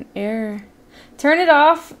got an error. Turn it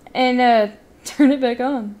off and turn it back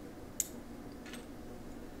on.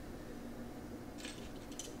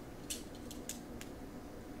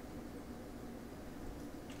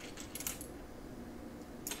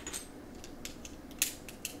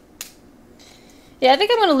 Yeah, I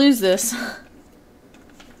think I'm gonna lose this.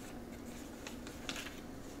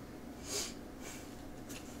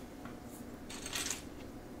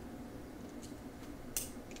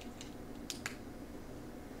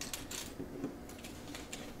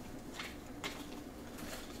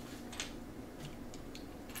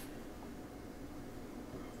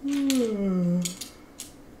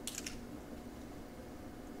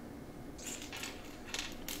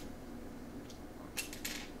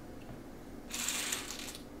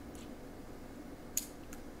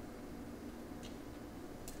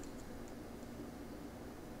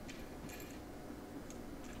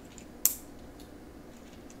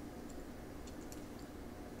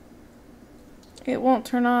 It won't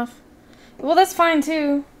turn off. Well, that's fine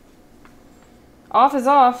too. Off is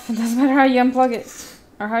off. It doesn't matter how you unplug it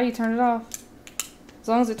or how you turn it off. As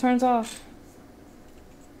long as it turns off.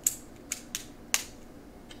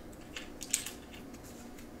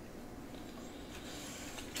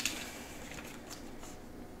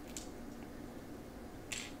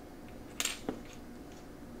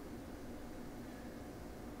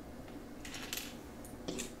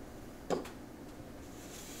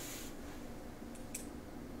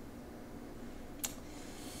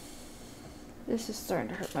 This is starting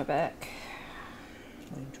to hurt my back.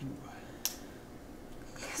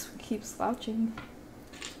 Guess we keep slouching.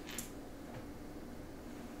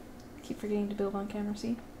 Keep forgetting to build on camera,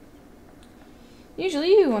 see?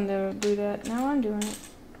 Usually you want to do that. Now I'm doing it.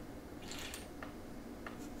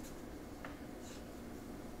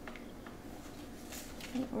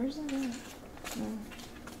 Wait, where's that at? No.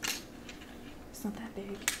 It's not that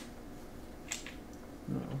big.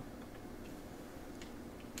 No.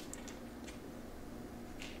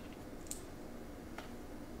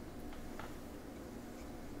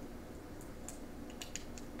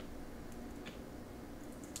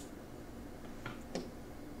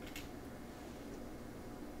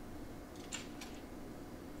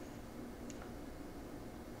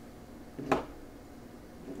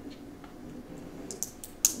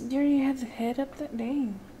 You already have the head up that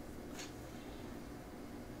dang.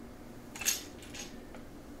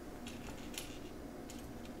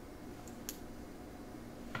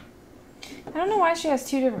 I don't know why she has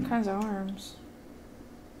two different kinds of arms.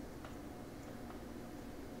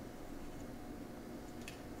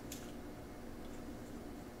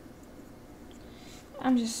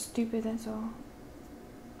 I'm just stupid, that's all.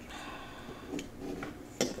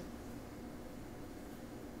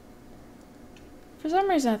 For some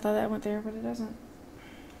reason I thought that went there, but it doesn't.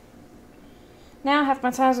 Now half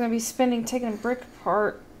my time is going to be spending taking a brick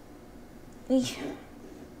apart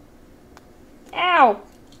Ow!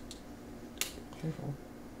 Careful.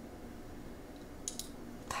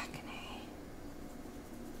 Fucking A.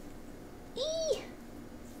 Eee!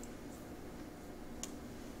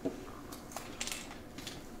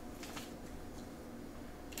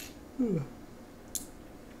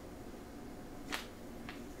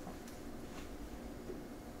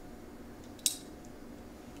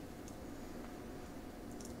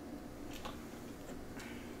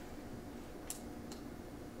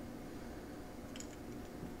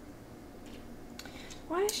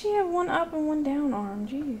 Why does she have one up and one down arm?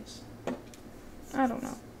 Jeez. I don't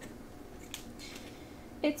know.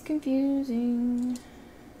 It's confusing.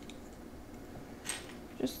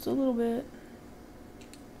 Just a little bit.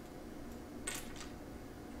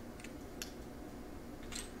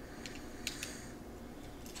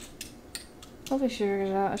 Hopefully she figures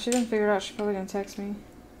it out. If she doesn't figure it out, she's probably gonna text me.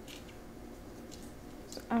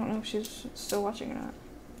 So I don't know if she's still watching or not.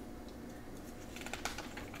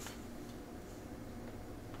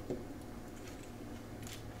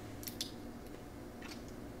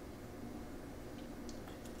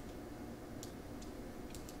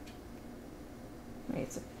 Wait,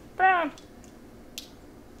 it's a brown.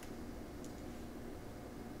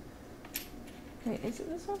 Wait, is it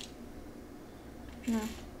this one? No,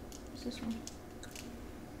 it's this one.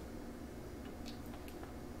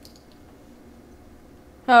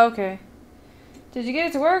 Oh, okay. Did you get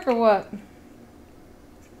it to work or what?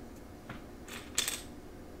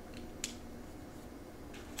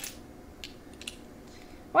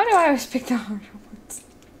 Why do I always pick the harder ones?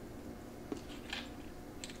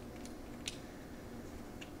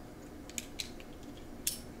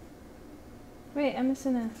 Wait, I'm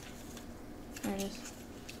missing a... There it is.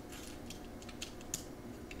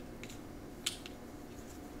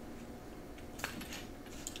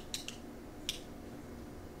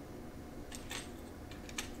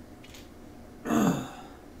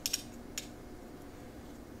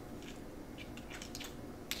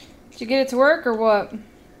 Did you get it to work or what?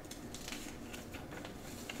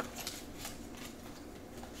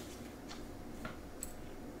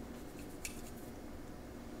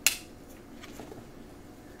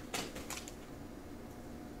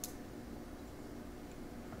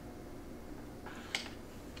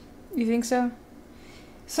 You think so?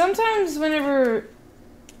 Sometimes whenever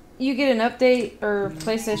you get an update or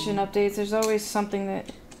PlayStation updates, there's always something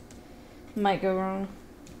that might go wrong.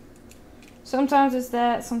 Sometimes it's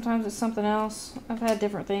that, sometimes it's something else. I've had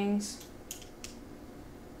different things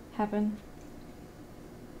happen.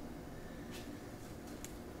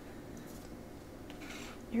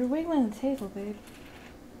 You're wiggling the table, babe.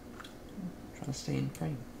 Trying to stay in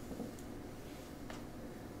frame.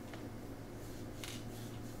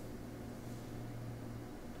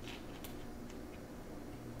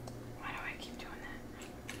 Why do I keep doing that?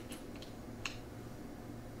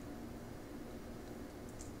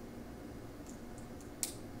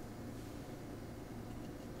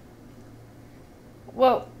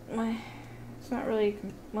 Well, it's not really,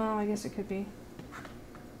 well, I guess it could be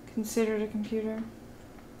considered a computer.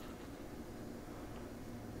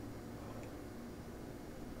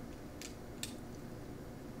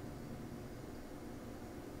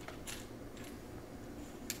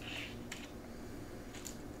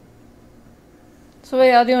 So what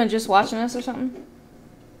y'all doing, just watching us or something?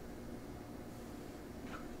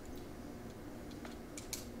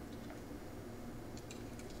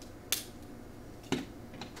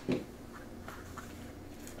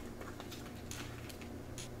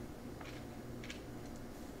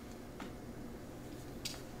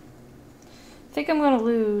 I think I'm gonna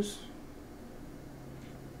lose.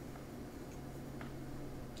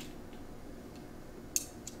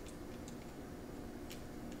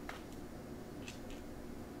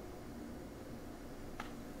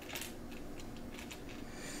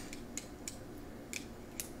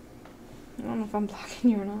 I don't know if I'm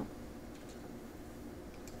blocking you or not.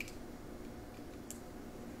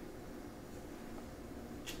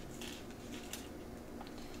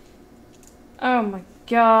 Oh my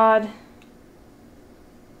god.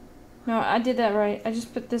 No, I did that right. I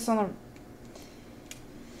just put this on the...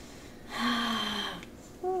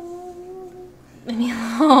 Leave me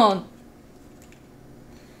alone.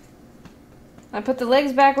 I put the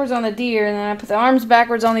legs backwards on the deer, and then I put the arms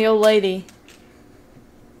backwards on the old lady.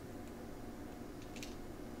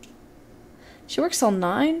 She works till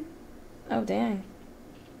 9? Oh, dang.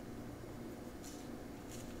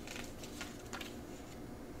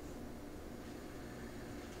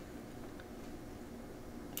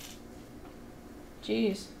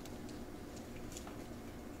 Jeez.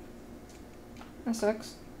 That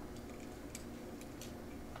sucks.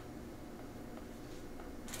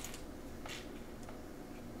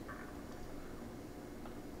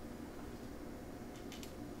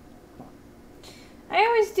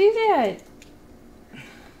 guys do that?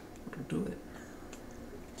 Don't do it.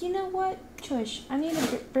 You know what? Shush. I need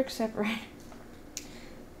a brick separator.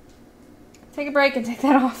 Take a break and take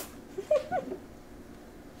that off.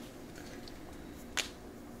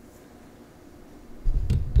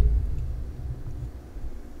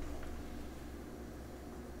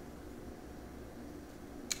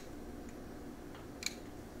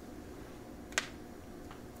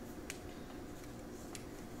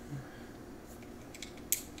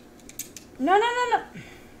 No, no, no, no.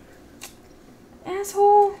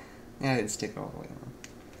 Asshole. Yeah, I didn't stick it all the way on.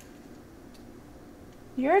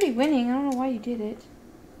 You're already winning. I don't know why you did it.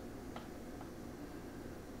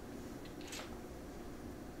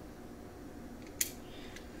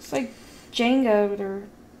 It's like Jenga with her...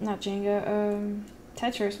 Not Jenga,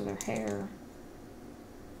 Tetris with her hair.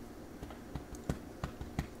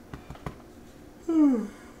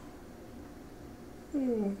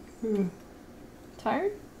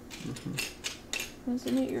 Tired? Mm-hmm.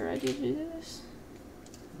 Wasn't it your idea to do this?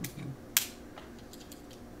 Mm-hmm.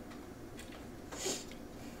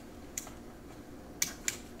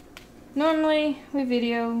 Normally, we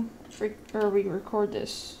video, or we record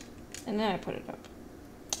this, and then I put it up.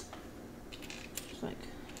 It's like,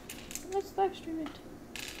 let's live stream it.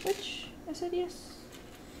 Which, I said yes.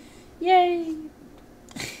 Yay!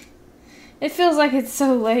 It feels like it's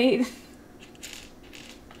so late.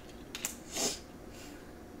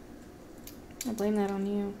 I blame that on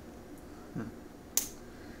you.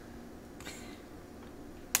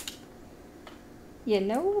 You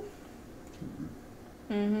know?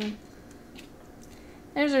 Mm-hmm.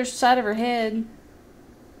 There's her side of her head.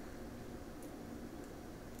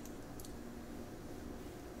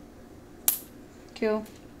 Cool.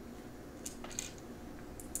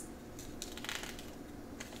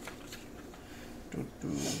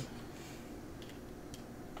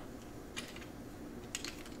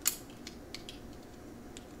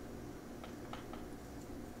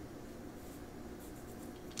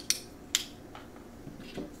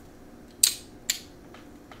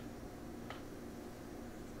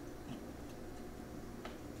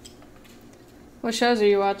 What shows are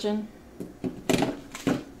you watching?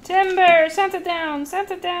 Timber! Santa down!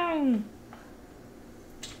 Santa down!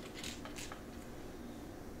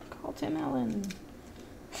 Call Tim Allen.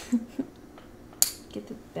 Get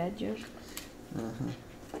the bad joke. Uh-huh.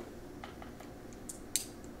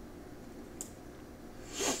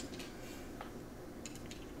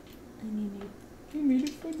 I need it. You made it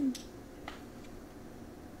funny.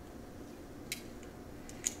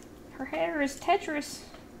 Her hair is Tetris.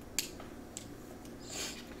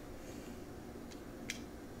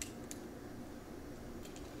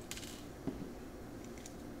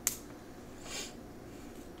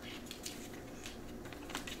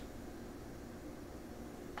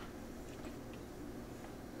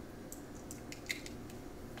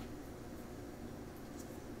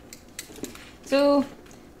 So,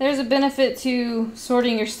 there's a benefit to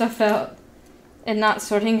sorting your stuff out and not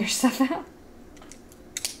sorting your stuff out.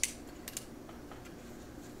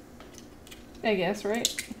 I guess,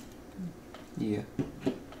 right? Yeah.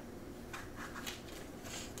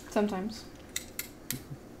 Sometimes.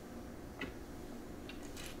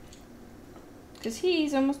 Because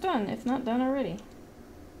he's almost done, if not done already.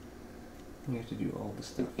 We have to do all the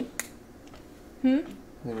stuff. Hmm?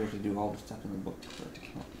 Then we have to do all the stuff in the book for it to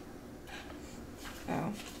count.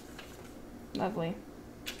 Oh. Lovely.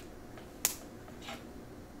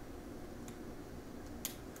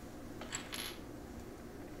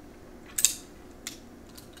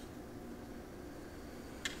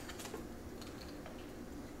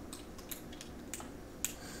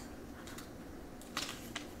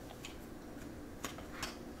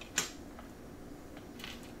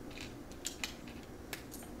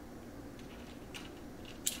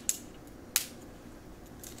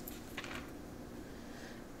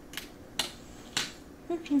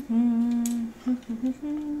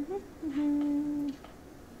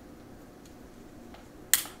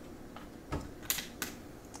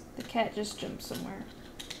 The cat just jumped somewhere.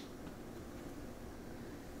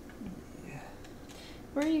 Yeah.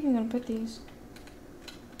 Where are you even gonna put these?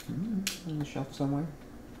 On the shelf somewhere.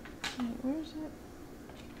 Wait, where is it?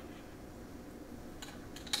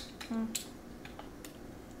 Oh.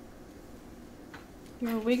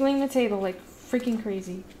 You're wiggling the table like freaking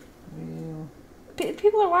crazy. Well,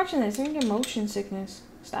 People are watching this. They're gonna get motion sickness.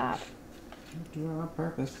 Stop. do it on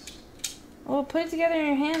purpose. Well, put it together in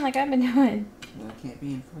your hand like I've been doing. No, I can't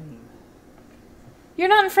be in frame. You're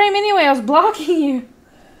not in frame anyway. I was blocking you.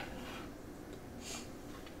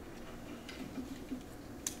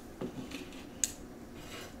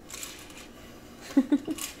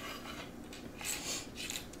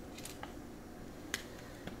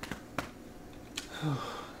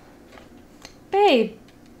 Babe!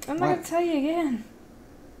 I'm not What? gonna tell you again.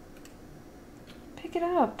 Pick it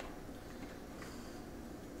up.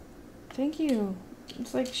 Thank you.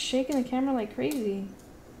 It's like shaking the camera like crazy.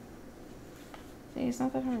 See, it's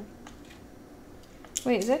not that hard.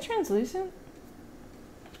 Wait, is that translucent?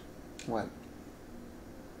 What?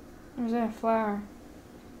 Or is that a flower?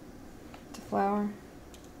 It's a flower.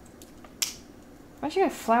 Why'd she got a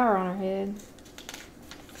flower on her head?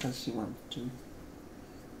 Because she wanted to.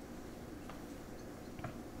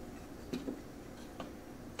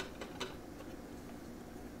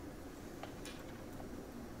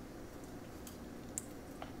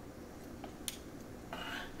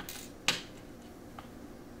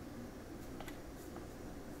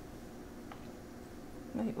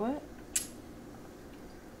 Wait, what?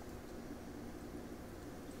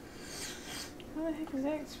 How the heck is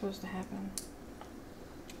that supposed to happen?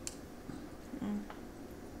 Mm.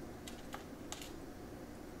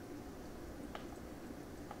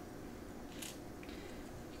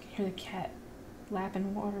 You can hear the cat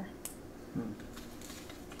lapping water. Hmm.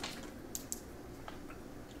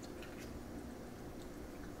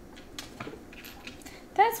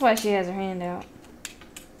 That's why she has her hand out.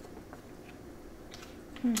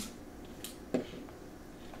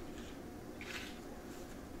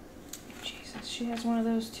 Jesus, she has one of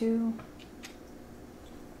those too.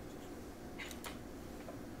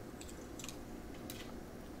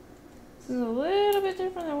 This is a little bit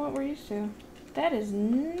different than what we're used to. That is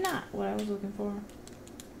not what I was looking for.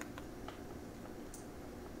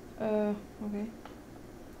 Okay.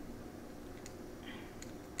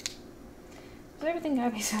 Does everything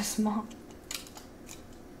gotta be so small?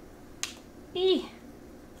 Eee!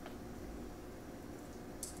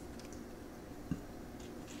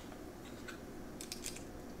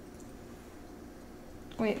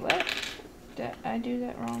 Wait, what? Did I do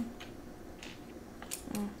that wrong?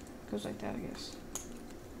 Oh, it goes like that, I guess.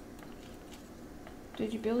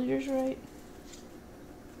 Did you build yours right?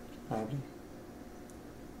 Probably.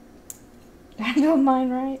 Did I build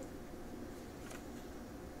mine right?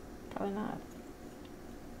 Probably not.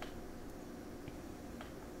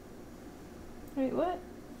 Wait, what?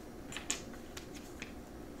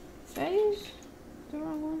 Did I use the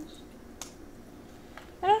wrong ones?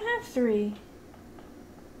 I don't have 3.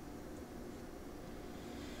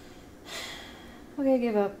 Okay,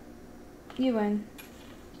 give up. You win.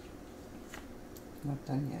 Not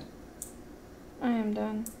done yet. I am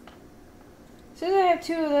done. Says I have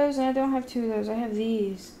 2 of those and I don't have 2 of those. I have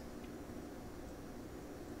these.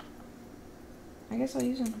 I guess I'll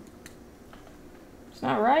use them. It's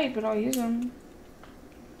not right, but I'll use them.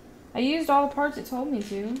 I used all the parts it told me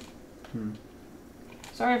to. Hmm.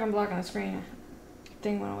 Sorry if I'm blocking the screen.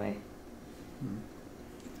 Thing went away. Hmm.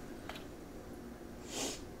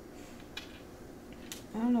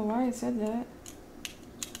 I don't know why it said that.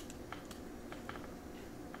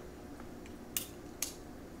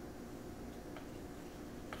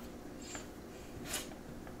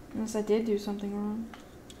 Unless I did do something wrong.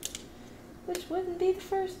 Which wouldn't be the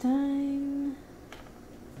first time.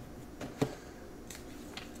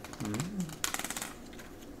 Hmm.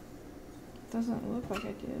 Doesn't look like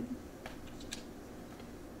I did.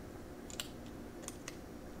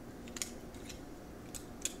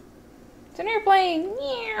 It's an airplane!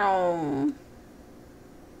 Meow!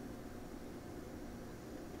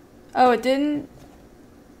 Oh, it didn't?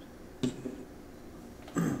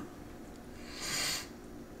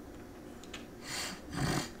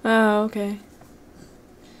 Oh, okay.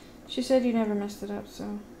 She said you never messed it up,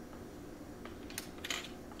 so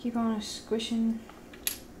keep on squishing.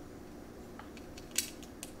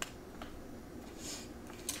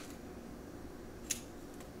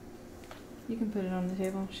 You can put it on the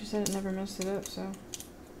table. She said it never messed it up, so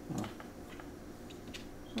Oh.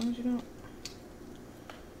 as long as you don't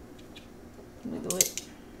wiggle it.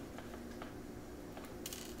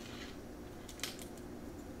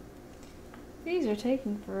 These are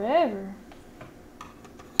taking forever.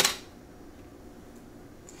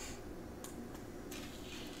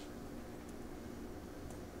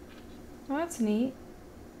 Oh, that's neat.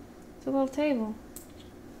 It's a little table.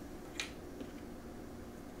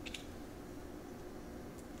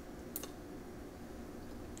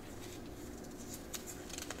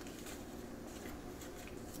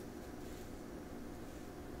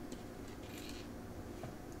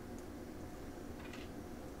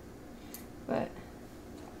 But,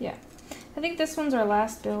 yeah. I think this one's our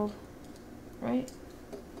last build, right?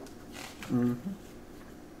 Mm-hmm.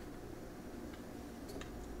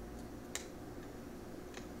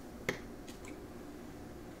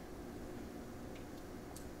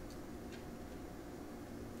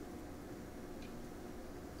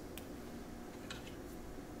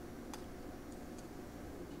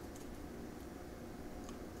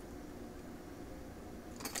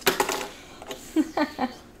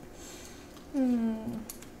 Hmm.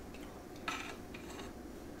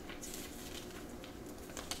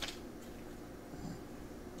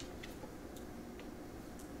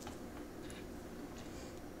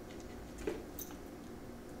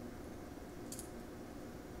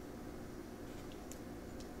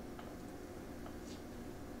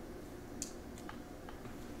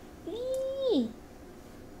 Eee.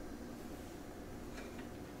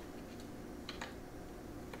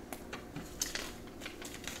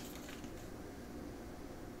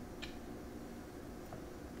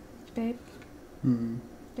 Babe,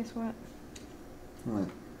 guess what? What?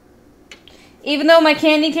 Even though my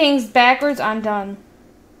candy cane's backwards, I'm done.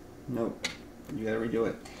 Nope. You gotta redo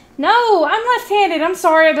it. No, I'm left-handed. I'm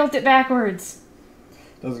sorry I built it backwards.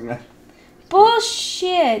 Doesn't matter.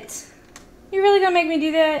 Bullshit. You really gonna make me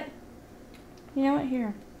do that? You know what?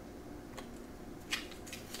 Here.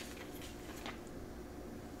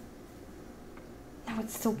 Now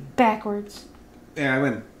it's still backwards. Yeah, I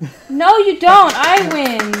win. No, you don't. I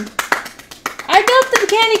win. I built the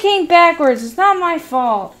candy cane backwards. It's not my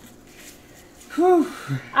fault. Whew.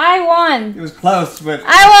 I won. It was close, but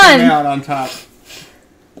I won. Out on top.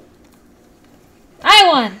 I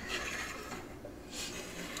won.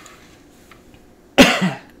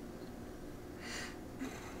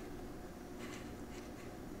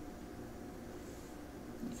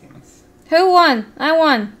 Who won? I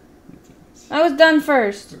won. I was done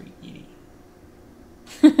first.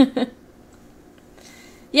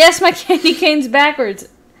 Yes, my candy cane's backwards.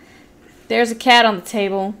 There's a cat on the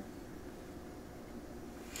table.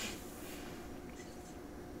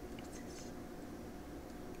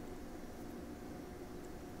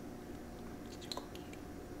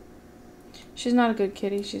 She's not a good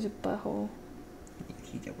kitty. She's a butthole.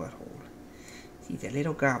 She's a butthole. She's a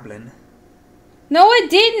little goblin. No, I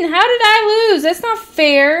didn't. How did I lose? That's not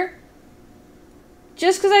fair.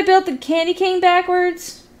 Just because I built the candy cane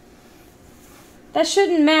backwards? That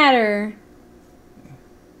shouldn't matter.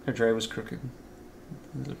 Her tray was crooked.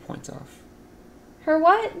 Those are points off. Her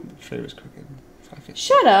what? The tray was crooked.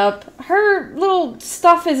 Shut up. Her little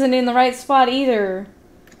stuff isn't in the right spot either.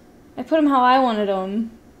 I put them how I wanted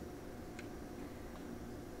them.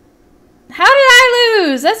 How did I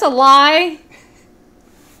lose? That's a lie.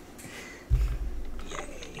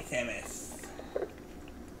 Yay, Samus.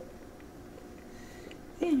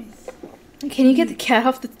 Can you get the cat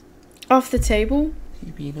off the table?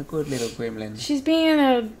 She's being a good little gremlin. She's being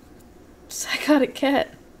a psychotic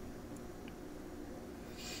cat.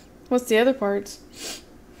 What's the other parts?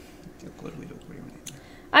 A good little gremlin.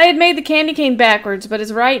 I had made the candy cane backwards, but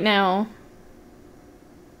it's right now.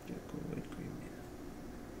 A good gremlin.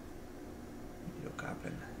 Little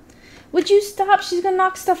goblin. Would you stop? She's gonna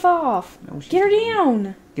knock stuff off. No, Get her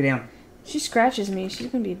down. Get down. She scratches me. She's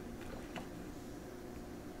gonna be...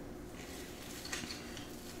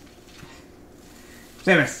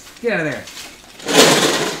 Samus, get out of there.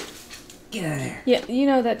 Get out of there. Yeah, you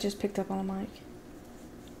know that just picked up on a mic.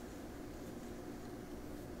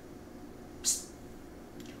 Psst.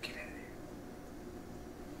 Get out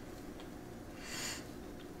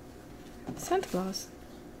of there. Santa Claus.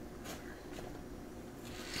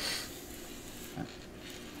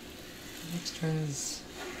 Extras.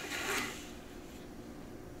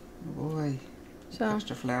 Oh boy. So.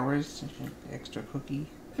 Extra flowers. Extra cookie.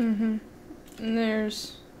 Mm-hmm. And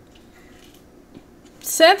there's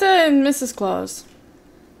Santa and Mrs. Claus.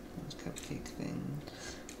 Those cupcake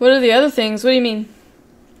things. What are the other things? What do you mean?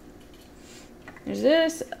 There's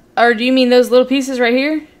this. Or do you mean those little pieces right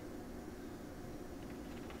here?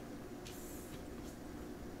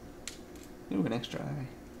 Ooh, an extra eye.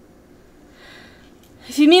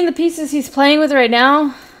 If you mean the pieces he's playing with right now.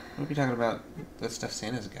 What are we talking about? The stuff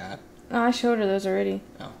Santa's got. Oh, I showed her those already.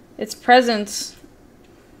 Oh. It's presents.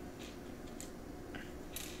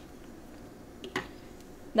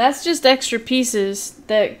 That's just extra pieces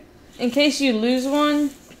that, in case you lose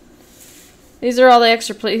one, these are all the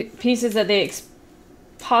extra pieces that they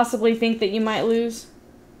possibly think that you might lose.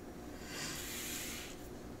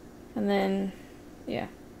 And then, yeah.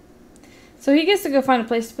 So he gets to go find a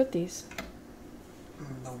place to put these.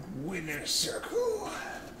 The winner's circle.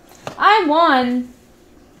 I won.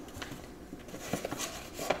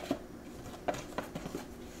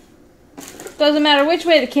 Doesn't matter which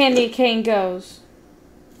way the candy cane goes.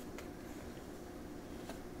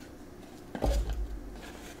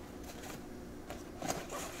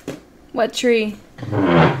 What tree?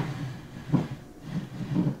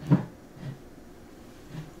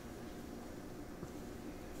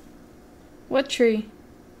 What tree?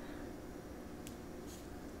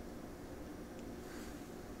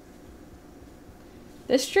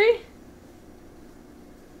 This tree?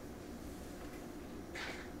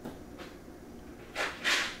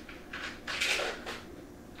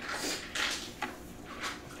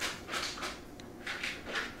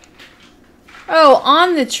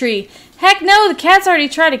 on the tree. Heck no, the cat's already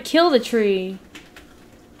tried to kill the tree.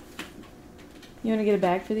 You want to get a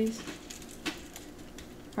bag for these?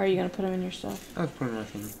 Or are you going to put them in your stuff? I was putting them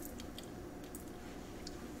in.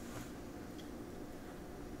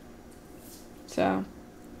 So,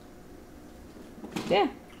 yeah.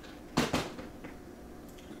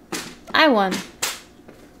 I won.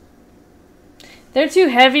 They're too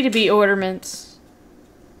heavy to be ornaments.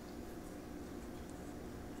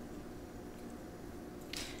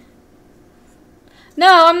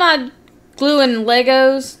 No, I'm not gluing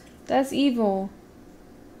Legos. That's evil.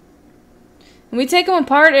 And we take them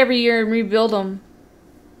apart every year and rebuild them.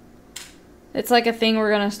 It's like a thing we're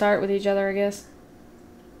gonna start with each other, I guess.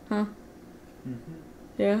 Huh? Mm-hmm.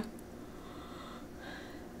 Yeah.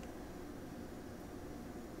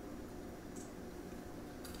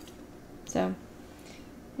 So,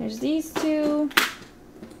 there's these two.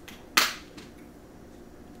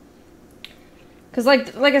 Cause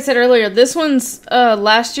like I said earlier, this one's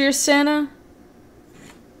last year's Santa.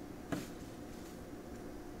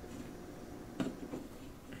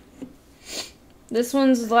 This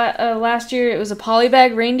one's last year. It was a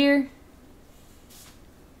polybag reindeer.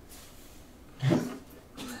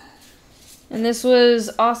 And this was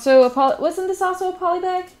also a wasn't this also a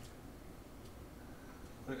polybag?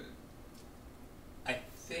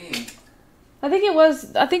 I think it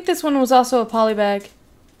was. I think this one was also a polybag.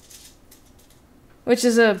 Which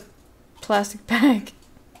is a plastic bag.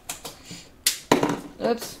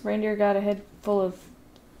 Oops, reindeer got a head full of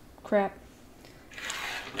crap.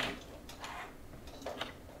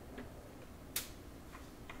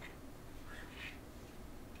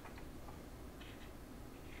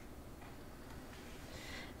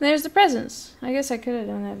 There's the presents. I guess I could have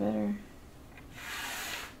done that better.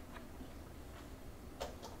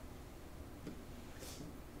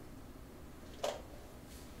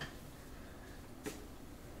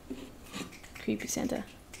 Creepy Santa.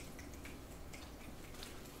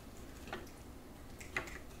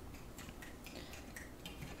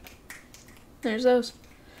 There's those.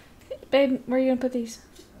 Babe, where are you going to put these?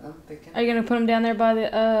 I'm thinking. Are you going to put them down there by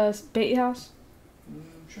the bait house?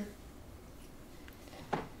 Sure.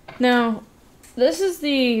 No. This is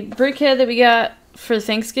the brickhead that we got for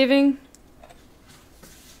Thanksgiving.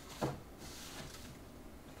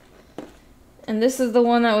 And this is the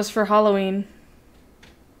one that was for Halloween.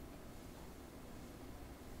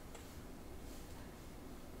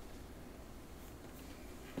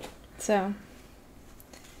 So.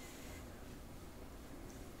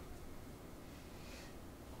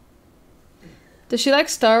 Does she like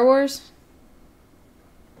Star Wars?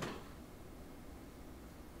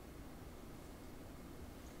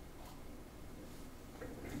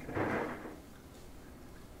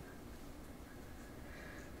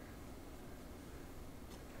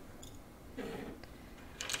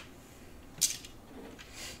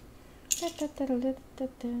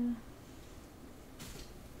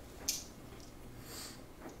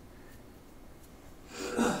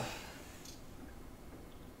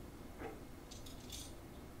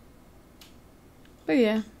 But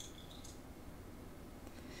yeah.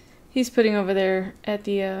 He's putting over there at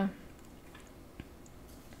the,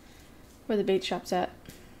 where the bait shop's at.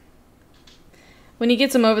 When he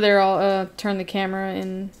gets him over there, I'll, turn the camera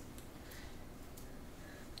and,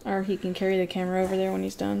 or he can carry the camera over there when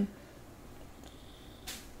he's done.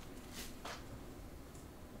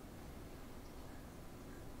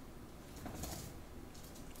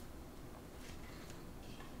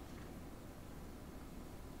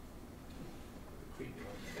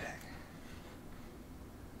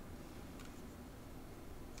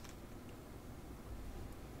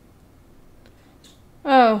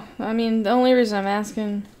 Oh, I mean, the only reason I'm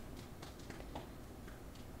asking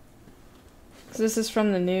is this is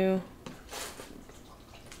from the new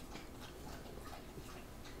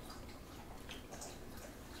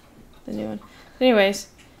one. But anyways,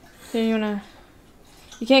 here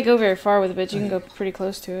you can't go very far with it, but you can go pretty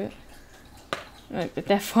close to it. Like, but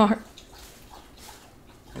that far.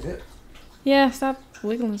 Is it? Yeah, stop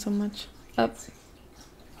wiggling so much. Up.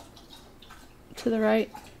 To the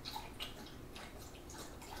right.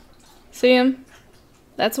 See him?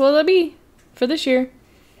 That's what it'll be for this year.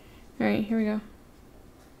 Alright, here we go.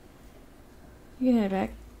 You can head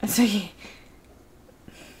back. That's okay.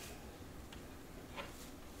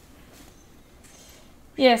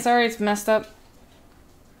 Yeah, sorry it's messed up.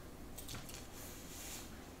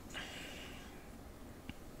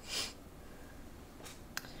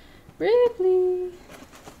 Ripley.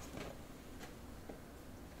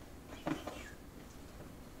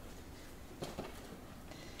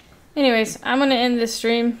 Anyways, I'm going to end this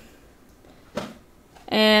stream.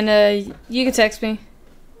 And And you can text me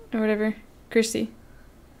or whatever, Christy.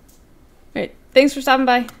 Alright, thanks for stopping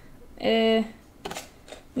by.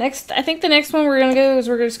 Next, I think the next one we're gonna go is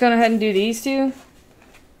we're just gonna go ahead and do these two.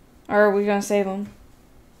 Or are we gonna save them?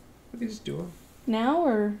 We can just do them. Now,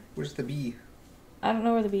 or? Where's the bee? I don't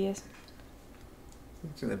know where the bee is.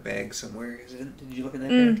 It's in the bag somewhere, isn't it? Did you look in that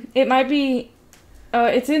bag? It might be... Oh,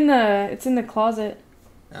 it's in the closet.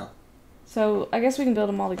 Oh. So, I guess we can build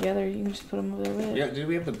them all together. You can just put them over there with it. Yeah, did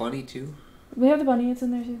we have the bunny, too? We have the bunny. It's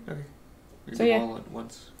in there, too. Okay. We So, do yeah. all at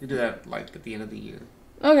once. We do that, like, at the end of the year.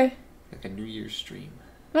 Okay. Like a New Year's stream.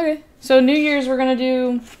 Okay. So, New Year's, we're going to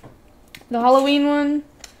do the Halloween one,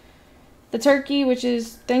 the turkey, which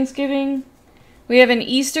is Thanksgiving. We have an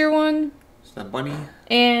Easter one. It's the bunny.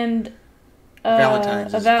 And...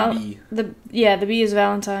 Valentine's is the bee. Yeah, the bee is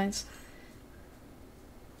Valentine's.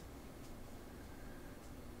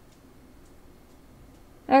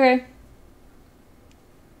 Okay.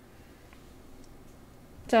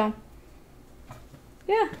 So,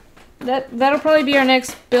 yeah, that'll probably be our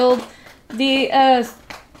next build. The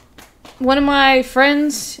one of my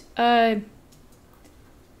friends,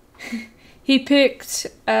 he picked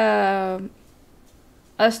us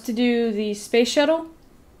to do the space shuttle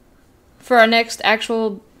for our next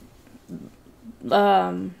actual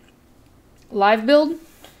live build.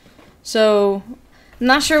 So, I'm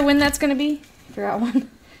not sure when that's gonna be. I forgot one.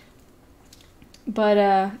 But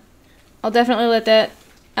I'll definitely let that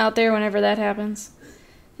out there whenever that happens.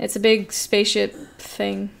 It's a big spaceship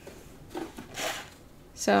thing.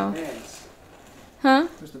 So. Bags. Huh?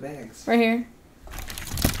 Where's the bags? Right here.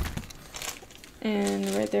 And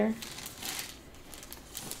right there.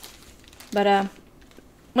 But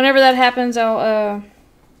whenever that happens, I'll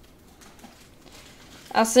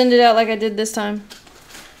send it out like I did this time.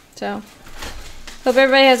 So, hope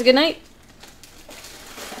everybody has a good night.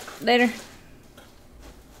 Later.